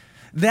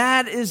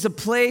 That is the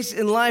place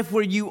in life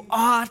where you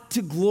ought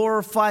to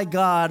glorify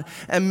God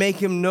and make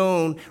him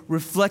known,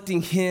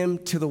 reflecting him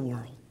to the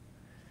world.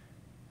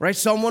 Right?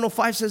 Psalm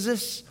 105 says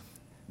this,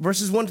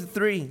 verses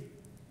 1-3. It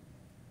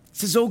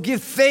says, oh,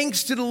 give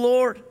thanks to the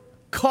Lord,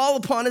 call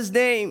upon his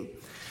name.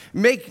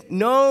 Make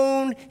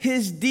known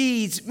his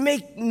deeds.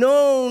 Make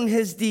known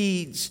his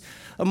deeds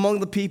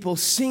among the people.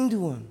 Sing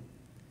to him.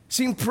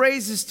 Sing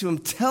praises to him.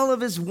 Tell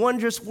of his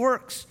wondrous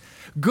works.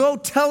 Go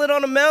tell it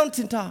on a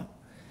mountaintop.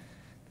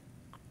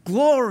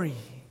 Glory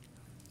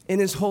in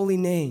his holy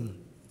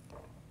name.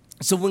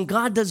 So when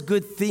God does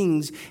good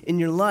things in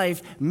your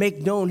life,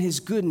 make known his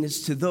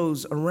goodness to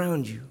those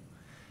around you.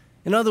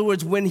 In other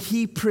words, when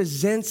he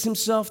presents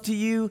himself to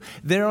you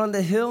there on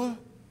the hill,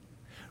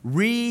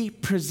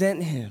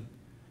 represent him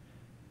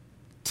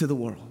to the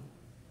world.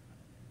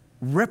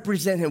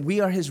 Represent him. We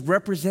are his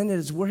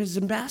representatives. We're his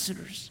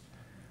ambassadors.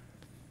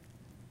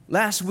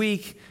 Last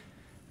week,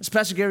 as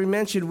Pastor Gary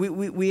mentioned,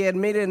 we had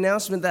made an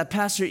announcement that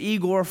Pastor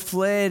Igor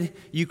fled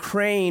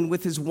Ukraine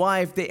with his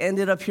wife. They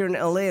ended up here in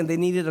LA and they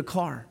needed a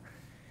car.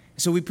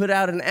 So we put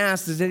out an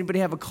ask, does anybody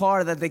have a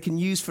car that they can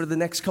use for the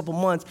next couple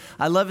months?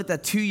 I love it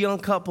that two young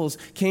couples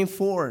came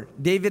forward,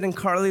 David and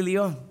Carly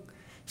Leon.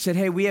 Said,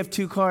 hey, we have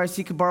 2 cars,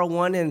 he could borrow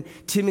one. And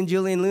Tim and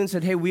Julian Loon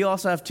said, hey, we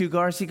also have 2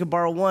 cars, he could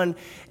borrow one.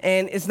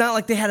 And it's not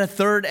like they had a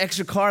third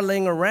extra car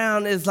laying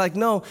around. It's like,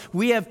 no,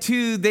 we have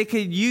 2, they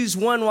could use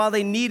one while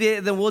they need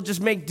it, then we'll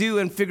just make do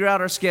and figure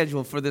out our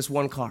schedule for this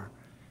one car.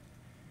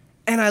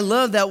 And I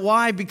love that.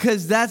 Why?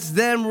 Because that's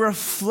them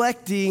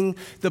reflecting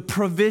the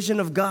provision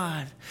of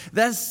God.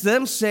 That's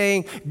them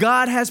saying,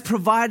 God has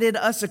provided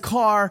us a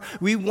car.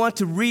 We want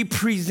to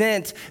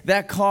represent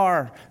that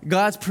car,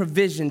 God's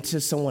provision,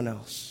 to someone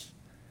else.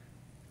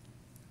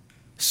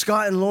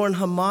 Scott and Lauren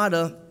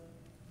Hamada,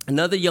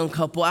 another young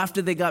couple,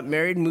 after they got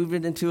married,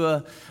 moved into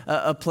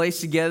a place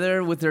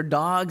together with their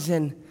dogs,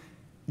 and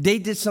they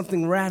did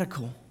something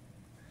radical.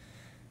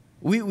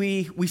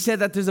 We said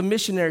that there's a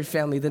missionary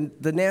family,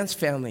 the Nance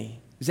family.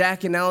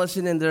 Zach and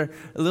Allison and their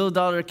little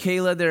daughter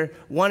Kayla, they're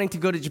wanting to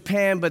go to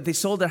Japan, but they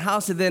sold their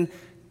house, and then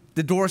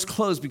the doors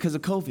closed because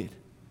of COVID.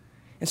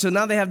 And so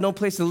now they have no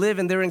place to live,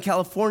 and they're in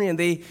California, and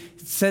they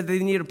said they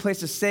needed a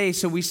place to stay.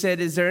 So we said,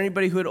 is there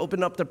anybody who would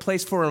open up their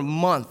place for a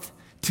month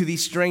to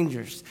these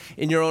strangers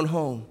in your own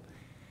home?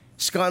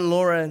 Scott and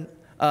Laura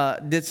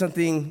did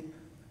something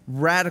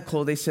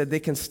radical. They said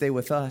they can stay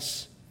with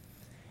us.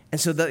 And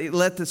so they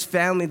let this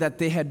family that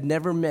they had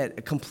never met,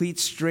 a complete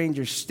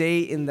stranger, stay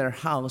in their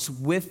house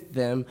with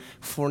them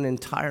for an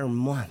entire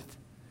month.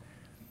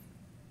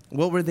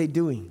 What were they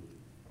doing?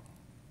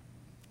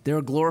 They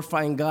were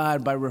glorifying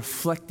God by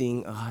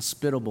reflecting a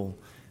hospitable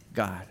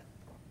God.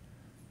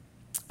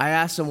 I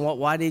asked them,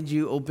 why did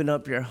you open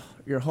up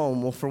your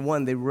home? Well, for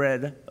one, they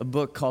read a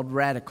book called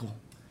Radical.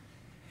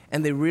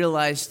 And they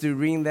realized through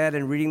reading that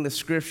and reading the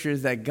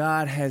scriptures that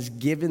God has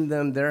given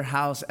them their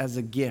house as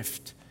a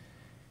gift.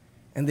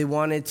 And they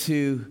wanted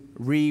to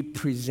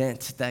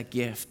represent that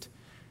gift.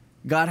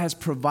 God has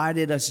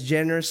provided us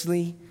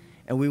generously,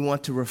 and we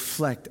want to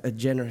reflect a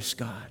generous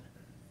God.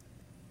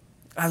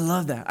 I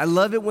love that. I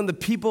love it when the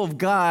people of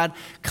God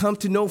come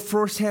to know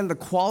firsthand the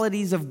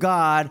qualities of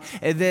God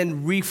and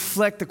then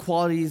reflect the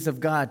qualities of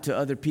God to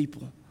other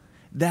people.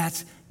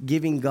 That's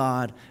giving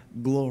God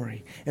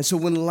glory. And so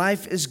when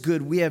life is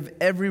good, we have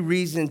every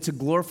reason to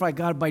glorify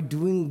God by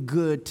doing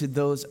good to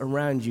those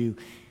around you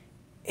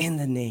in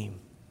the name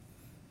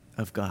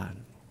of God.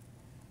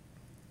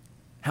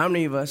 How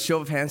many of us, show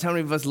of hands, how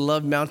many of us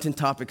love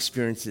mountaintop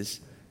experiences?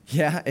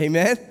 Yeah,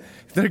 amen?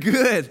 They're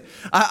good.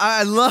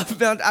 I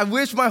love I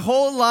wish my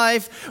whole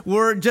life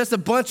were just a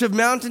bunch of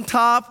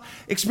mountaintop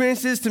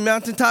experiences to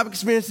mountaintop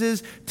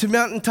experiences to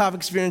mountaintop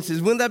experiences.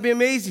 Wouldn't that be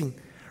amazing?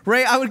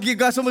 Right? I would give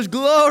God so much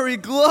glory,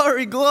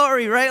 glory,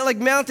 glory, right? Like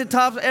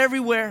mountaintops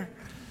everywhere.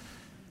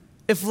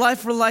 If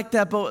life were like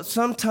that, but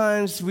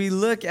sometimes we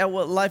look at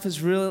what life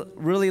is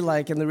really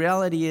like, and the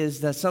reality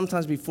is that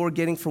sometimes before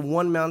getting from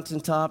one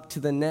mountaintop to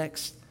the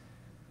next,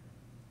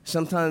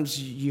 sometimes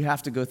you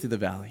have to go through the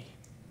valley.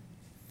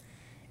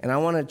 And I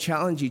want to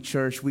challenge you,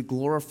 church, we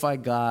glorify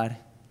God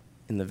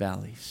in the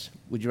valleys.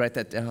 Would you write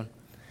that down?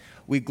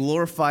 We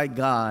glorify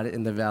God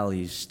in the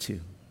valleys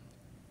too.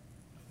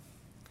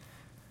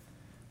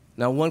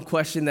 Now, one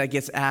question that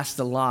gets asked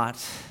a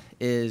lot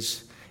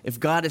is, if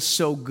God is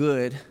so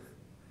good,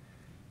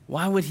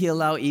 why would he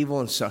allow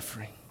evil and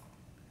suffering?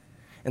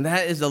 And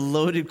that is a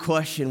loaded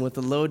question with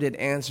a loaded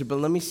answer. But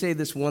let me say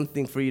this one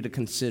thing for you to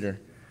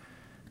consider.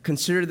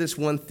 Consider this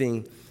one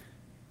thing.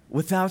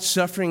 Without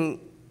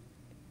suffering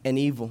and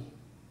evil,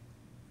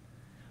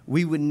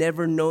 we would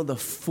never know the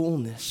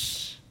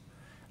fullness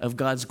of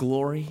God's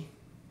glory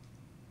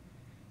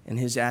and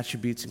his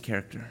attributes and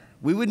character.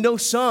 We would know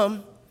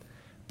some,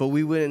 but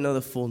we wouldn't know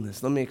the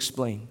fullness. Let me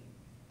explain.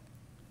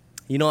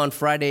 You know, on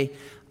Friday,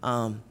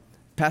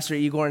 Pastor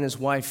Igor and his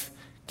wife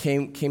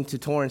came to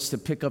Torrance to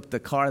pick up the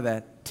car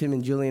that Tim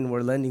and Jillian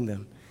were lending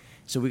them.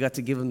 So we got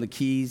to give them the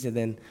keys, and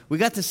then we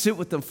got to sit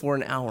with them for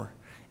an hour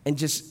and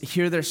just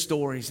hear their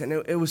stories. And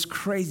it was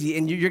crazy.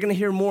 And you're going to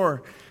hear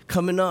more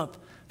coming up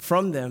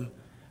from them.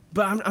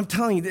 But I'm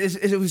telling you,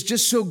 it was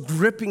just so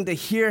gripping to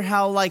hear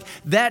how, like,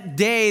 that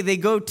day they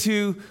go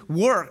to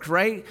work,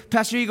 right?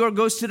 Pastor Igor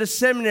goes to the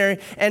seminary,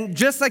 and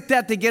just like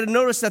that, they get a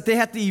notice that they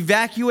have to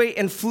evacuate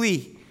and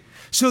flee.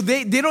 So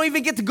they don't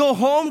even get to go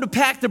home to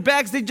pack their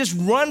bags. They just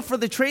run for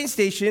the train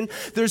station.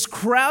 There's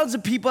crowds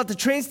of people at the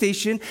train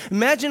station.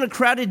 Imagine a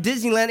crowded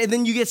Disneyland, and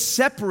then you get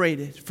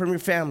separated from your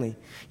family.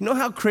 You know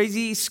how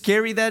crazy,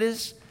 scary that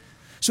is?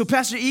 So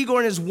Pastor Igor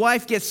and his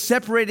wife get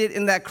separated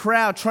in that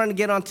crowd trying to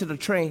get onto the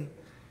train.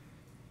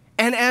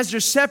 And as they're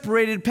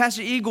separated,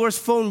 Pastor Igor's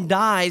phone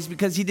dies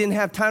because he didn't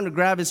have time to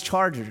grab his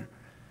charger.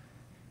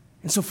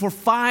 And so for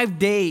 5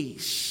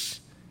 days,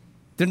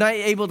 they're not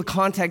able to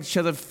contact each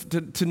other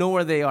to know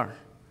where they are.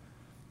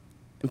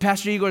 And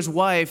Pastor Igor's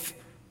wife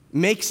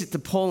makes it to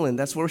Poland.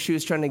 That's where she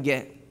was trying to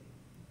get.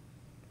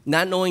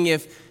 Not knowing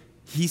if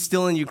he's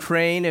still in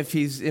Ukraine, if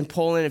he's in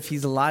Poland, if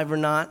he's alive or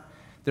not.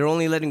 They're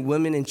only letting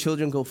women and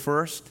children go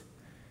first.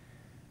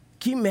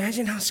 Can you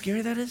imagine how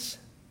scary that is?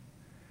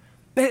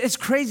 It's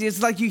crazy.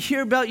 It's like you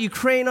hear about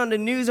Ukraine on the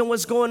news and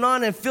what's going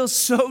on, and it feels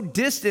so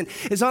distant.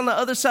 It's on the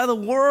other side of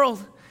the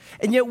world.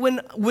 And yet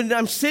when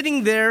I'm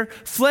sitting there,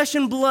 flesh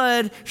and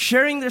blood,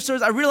 sharing their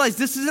stories, I realize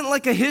this isn't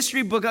like a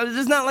history book. This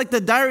is not like the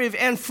diary of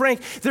Anne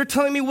Frank. They're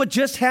telling me what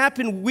just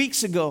happened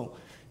weeks ago,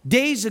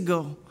 days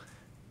ago.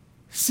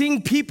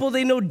 Seeing people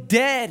they know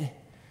dead,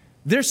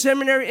 their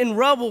seminary in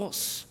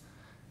rubbles.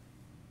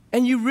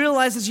 And you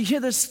realize as you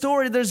hear this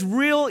story, there's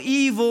real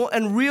evil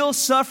and real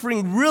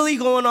suffering really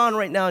going on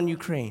right now in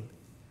Ukraine.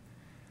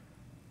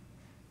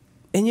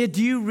 And yet,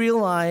 do you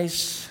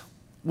realize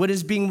what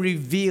is being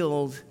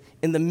revealed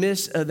in the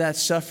midst of that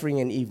suffering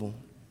and evil?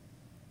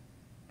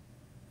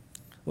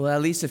 Well,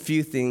 at least a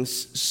few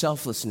things.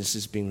 Selflessness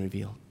is being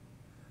revealed.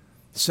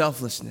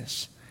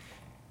 Selflessness.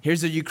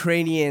 Here's a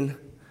Ukrainian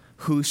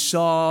who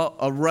saw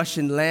a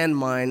Russian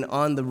landmine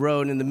on the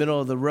road, in the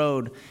middle of the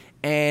road.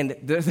 And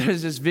there's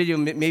this video,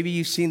 maybe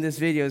you've seen this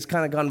video, it's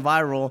kind of gone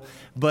viral,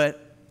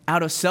 but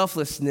out of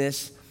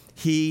selflessness,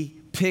 he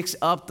picks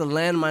up the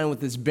landmine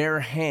with his bare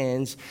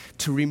hands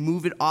to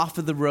remove it off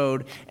of the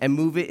road and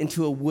move it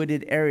into a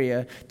wooded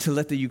area to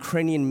let the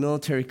Ukrainian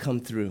military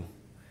come through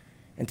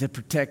and to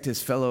protect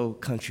his fellow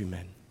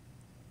countrymen.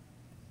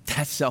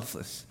 That's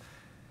selfless.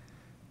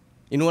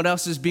 You know what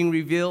else is being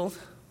revealed?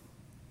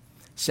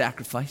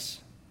 Sacrifice.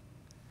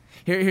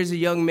 Here's a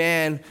young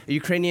man, a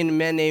Ukrainian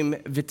man named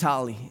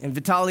Vitaly. And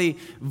Vitaly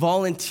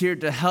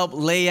volunteered to help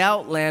lay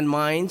out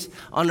landmines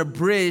on a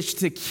bridge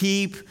to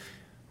keep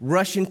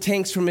Russian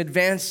tanks from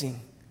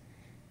advancing.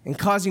 and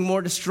causing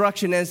more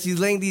destruction. As he's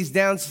laying these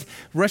down,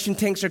 Russian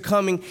tanks are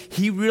coming.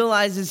 He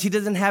realizes he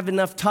doesn't have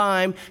enough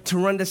time to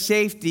run to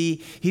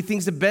safety. He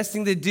thinks the best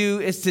thing to do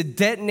is to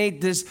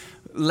detonate this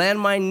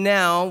landmine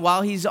now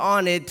while he's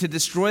on it to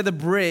destroy the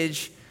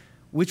bridge,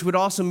 which would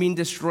also mean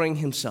destroying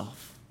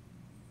himself,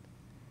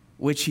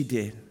 which he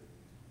did,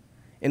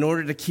 in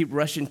order to keep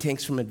Russian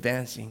tanks from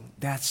advancing.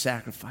 That's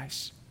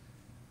sacrifice.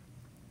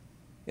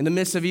 In the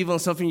midst of evil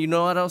and suffering, you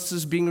know what else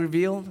is being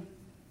revealed?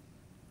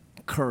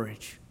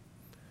 Courage.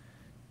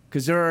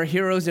 Because there are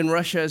heroes in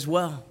Russia as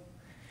well.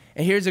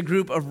 And here's a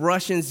group of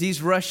Russians.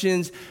 These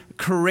Russians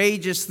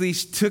courageously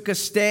took a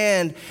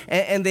stand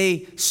and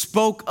they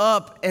spoke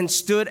up and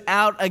stood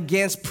out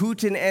against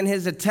Putin and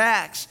his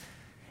attacks.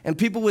 And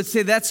people would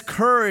say that's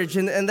courage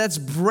and that's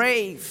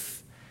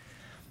brave.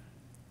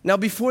 Now,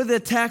 before the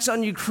attacks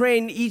on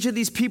Ukraine, each of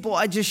these people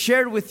I just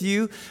shared with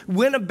you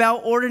went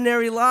about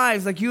ordinary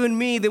lives, like you and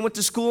me. They went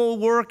to school,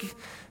 work,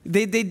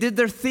 they did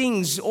their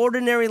things,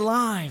 ordinary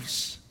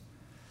lives.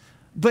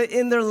 But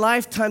in their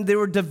lifetime, they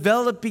were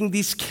developing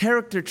these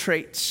character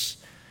traits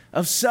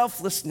of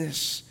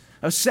selflessness,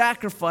 of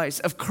sacrifice,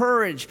 of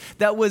courage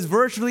that was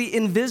virtually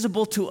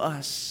invisible to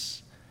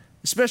us.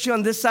 Especially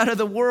on this side of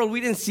the world,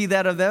 we didn't see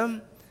that of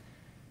them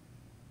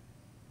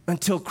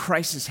until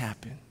crisis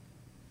happened.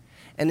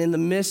 And in the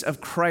midst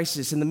of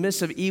crisis, in the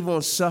midst of evil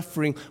and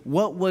suffering,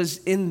 what was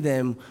in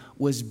them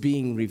was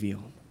being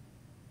revealed.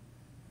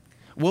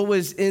 What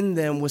was in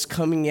them was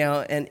coming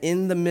out, and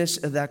in the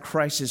midst of that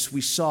crisis,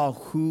 we saw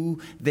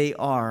who they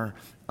are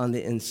on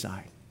the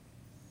inside.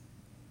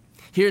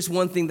 Here's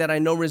one thing that I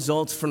know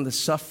results from the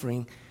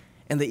suffering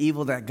and the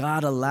evil that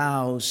God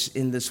allows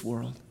in this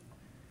world.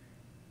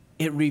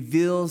 It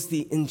reveals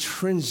the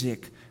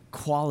intrinsic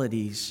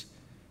qualities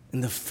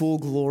and the full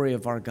glory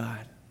of our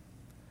God.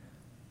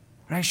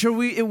 Right? Sure,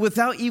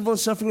 without evil and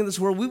suffering in this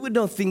world, we would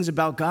know things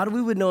about God.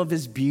 We would know of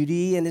his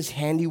beauty and his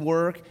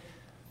handiwork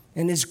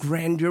and his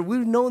grandeur. We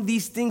would know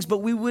these things, but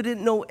we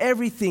wouldn't know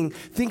everything.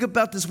 Think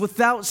about this.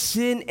 Without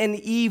sin and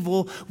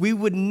evil, we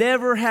would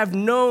never have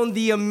known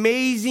the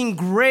amazing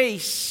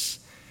grace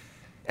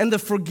and the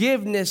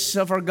forgiveness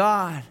of our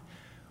God.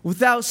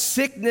 Without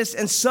sickness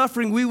and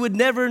suffering, we would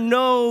never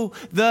know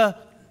the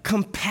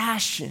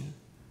compassion,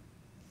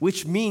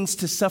 which means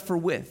to suffer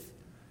with.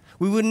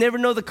 We would never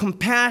know the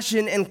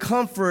compassion and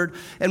comfort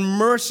and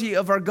mercy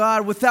of our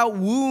God. Without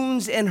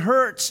wounds and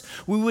hurts,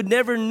 we would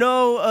never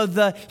know of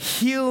the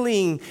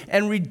healing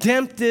and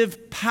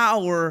redemptive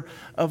power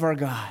of our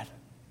God.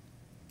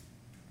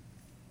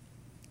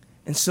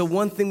 And so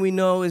one thing we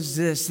know is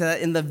this, that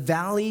in the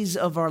valleys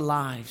of our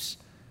lives,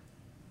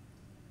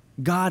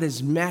 God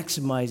is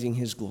maximizing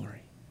his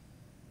glory.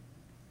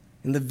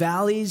 In the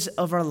valleys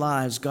of our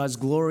lives, God's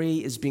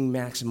glory is being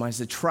maximized.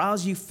 The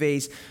trials you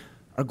face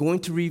are going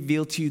to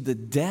reveal to you the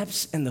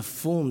depths and the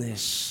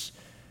fullness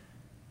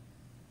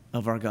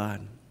of our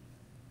God.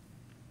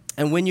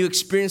 And when you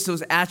experience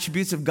those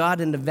attributes of God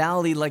in the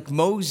valley, like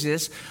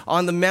Moses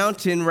on the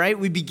mountain, right,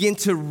 we begin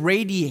to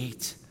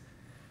radiate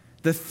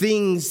the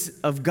things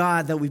of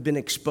God that we've been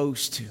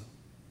exposed to.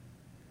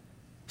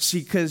 See,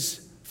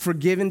 because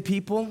forgiven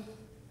people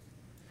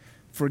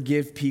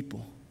forgive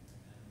people.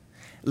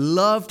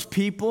 Loved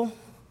people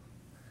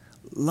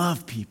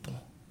love people.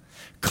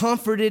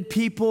 Comforted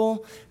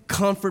people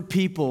comfort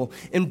people.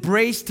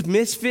 Embraced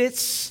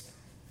misfits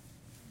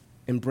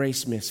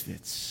embrace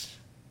misfits.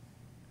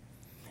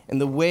 And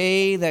the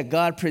way that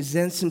God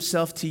presents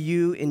himself to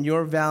you in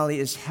your valley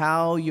is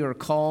how you're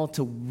called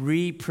to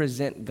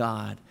represent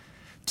God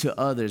to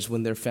others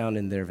when they're found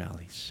in their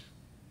valleys.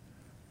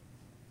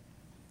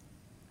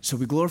 So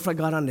we glorify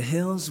God on the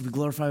hills, we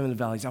glorify him in the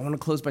valleys. I want to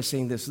close by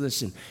saying this.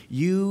 Listen,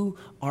 you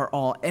are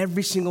all,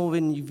 every single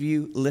one of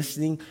you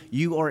listening,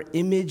 you are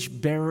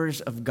image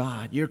bearers of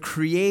God. You're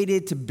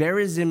created to bear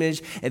his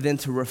image and then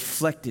to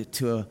reflect it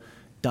to a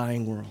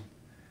dying world.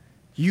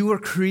 You were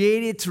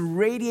created to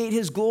radiate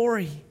his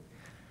glory.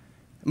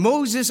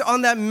 Moses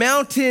on that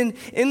mountain,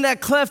 in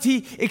that cleft,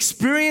 he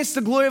experienced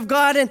the glory of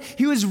God and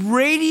he was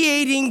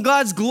radiating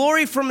God's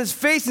glory from his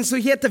face, and so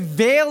he had to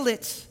veil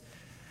it.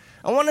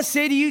 I want to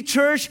say to you,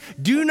 church,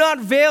 do not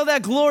veil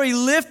that glory.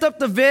 Lift up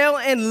the veil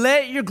and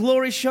let your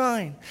glory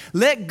shine.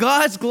 Let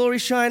God's glory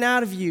shine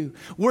out of you.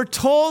 We're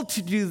told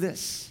to do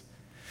this.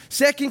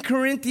 2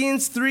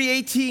 Corinthians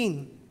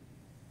 3:18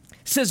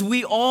 says,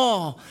 we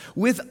all,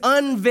 with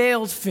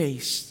unveiled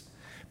face,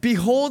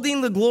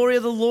 beholding the glory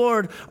of the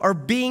Lord, are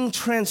being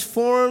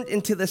transformed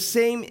into the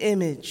same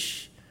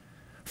image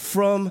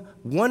from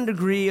one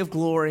degree of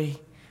glory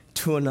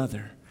to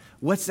another.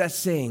 What's that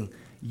saying?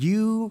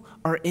 You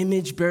are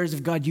image bearers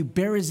of God. You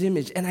bear his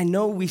image. And I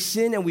know we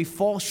sin and we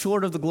fall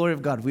short of the glory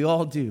of God. We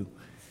all do.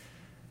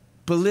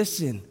 But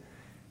listen,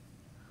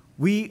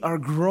 we are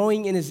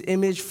growing in his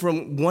image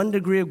from one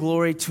degree of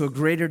glory to a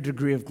greater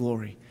degree of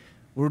glory.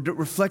 We're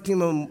reflecting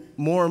him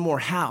more and more.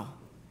 How?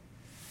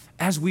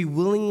 As we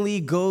willingly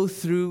go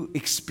through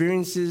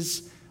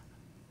experiences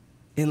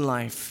in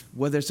life,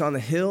 whether it's on the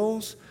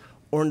hills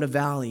or in the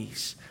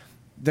valleys,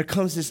 there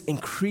comes this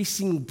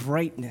increasing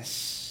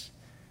brightness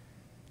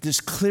this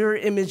clear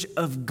image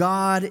of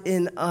God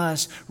in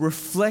us,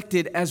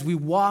 reflected as we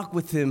walk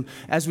with him,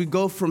 as we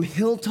go from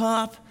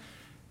hilltop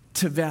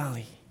to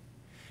valley,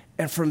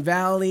 and from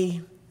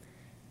valley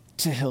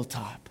to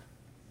hilltop.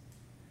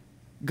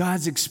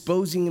 God's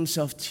exposing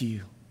himself to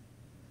you,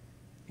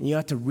 and you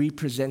have to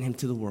represent him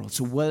to the world.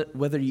 So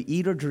whether you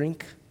eat or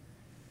drink,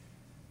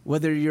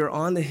 whether you're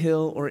on the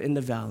hill or in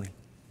the valley,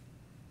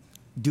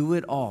 do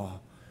it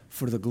all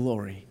for the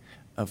glory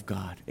of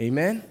God.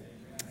 Amen?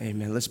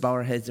 Amen. Let's bow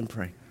our heads and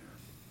pray.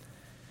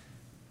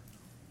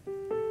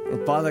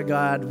 And Father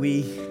God,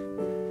 we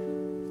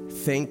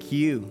thank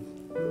you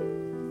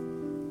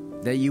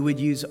that you would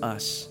use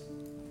us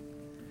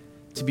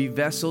to be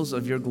vessels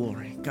of your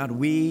glory. God,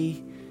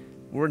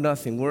 we're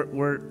nothing.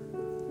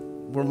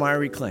 We're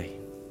miry clay.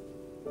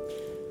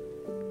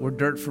 We're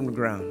dirt from the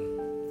ground.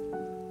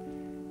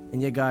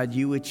 And yet, God,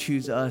 you would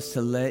choose us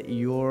to let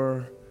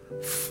your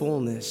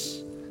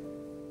fullness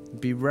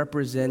be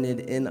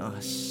represented in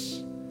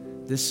us.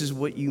 This is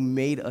what you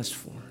made us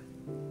for.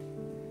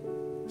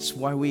 This is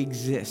why we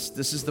exist.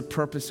 This is the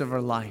purpose of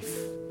our life.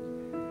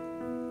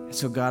 And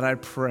so, God, I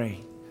pray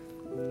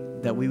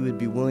that we would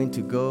be willing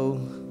to go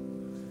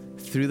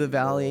through the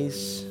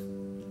valleys,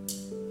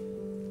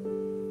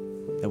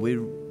 that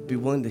we'd be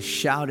willing to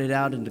shout it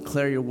out and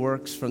declare your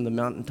works from the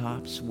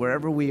mountaintops.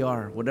 Wherever we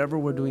are, whatever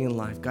we're doing in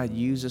life, God,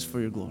 use us for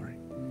your glory.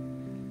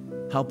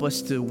 Help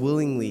us to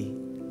willingly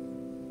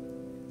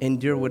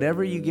endure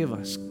whatever you give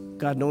us,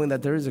 God, knowing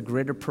that there is a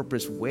greater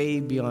purpose way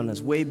beyond us,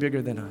 way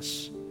bigger than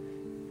us.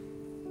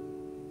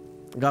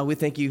 God, we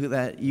thank you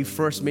that you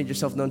first made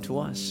yourself known to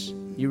us.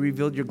 You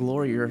revealed your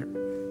glory,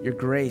 your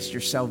grace,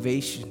 your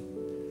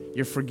salvation,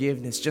 your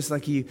forgiveness, just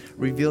like you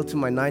revealed to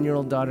my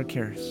 9-year-old daughter,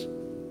 Karis.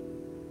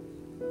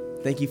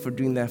 Thank you for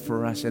doing that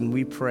for us, and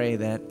we pray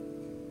that,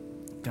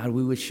 God,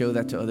 we would show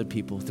that to other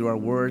people through our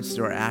words,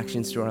 through our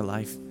actions, through our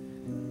life.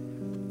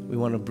 We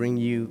want to bring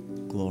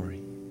you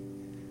glory.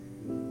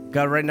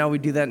 God, right now we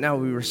do that now.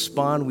 We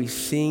respond, we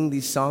sing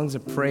these songs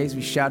of praise,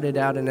 we shout it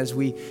out, and as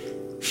we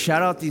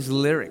shout out these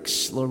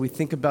lyrics, Lord, we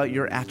think about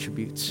your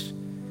attributes,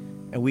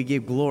 and we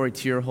give glory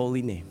to your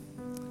holy name.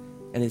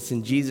 And it's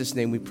in Jesus'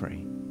 name we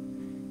pray.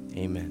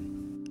 Amen.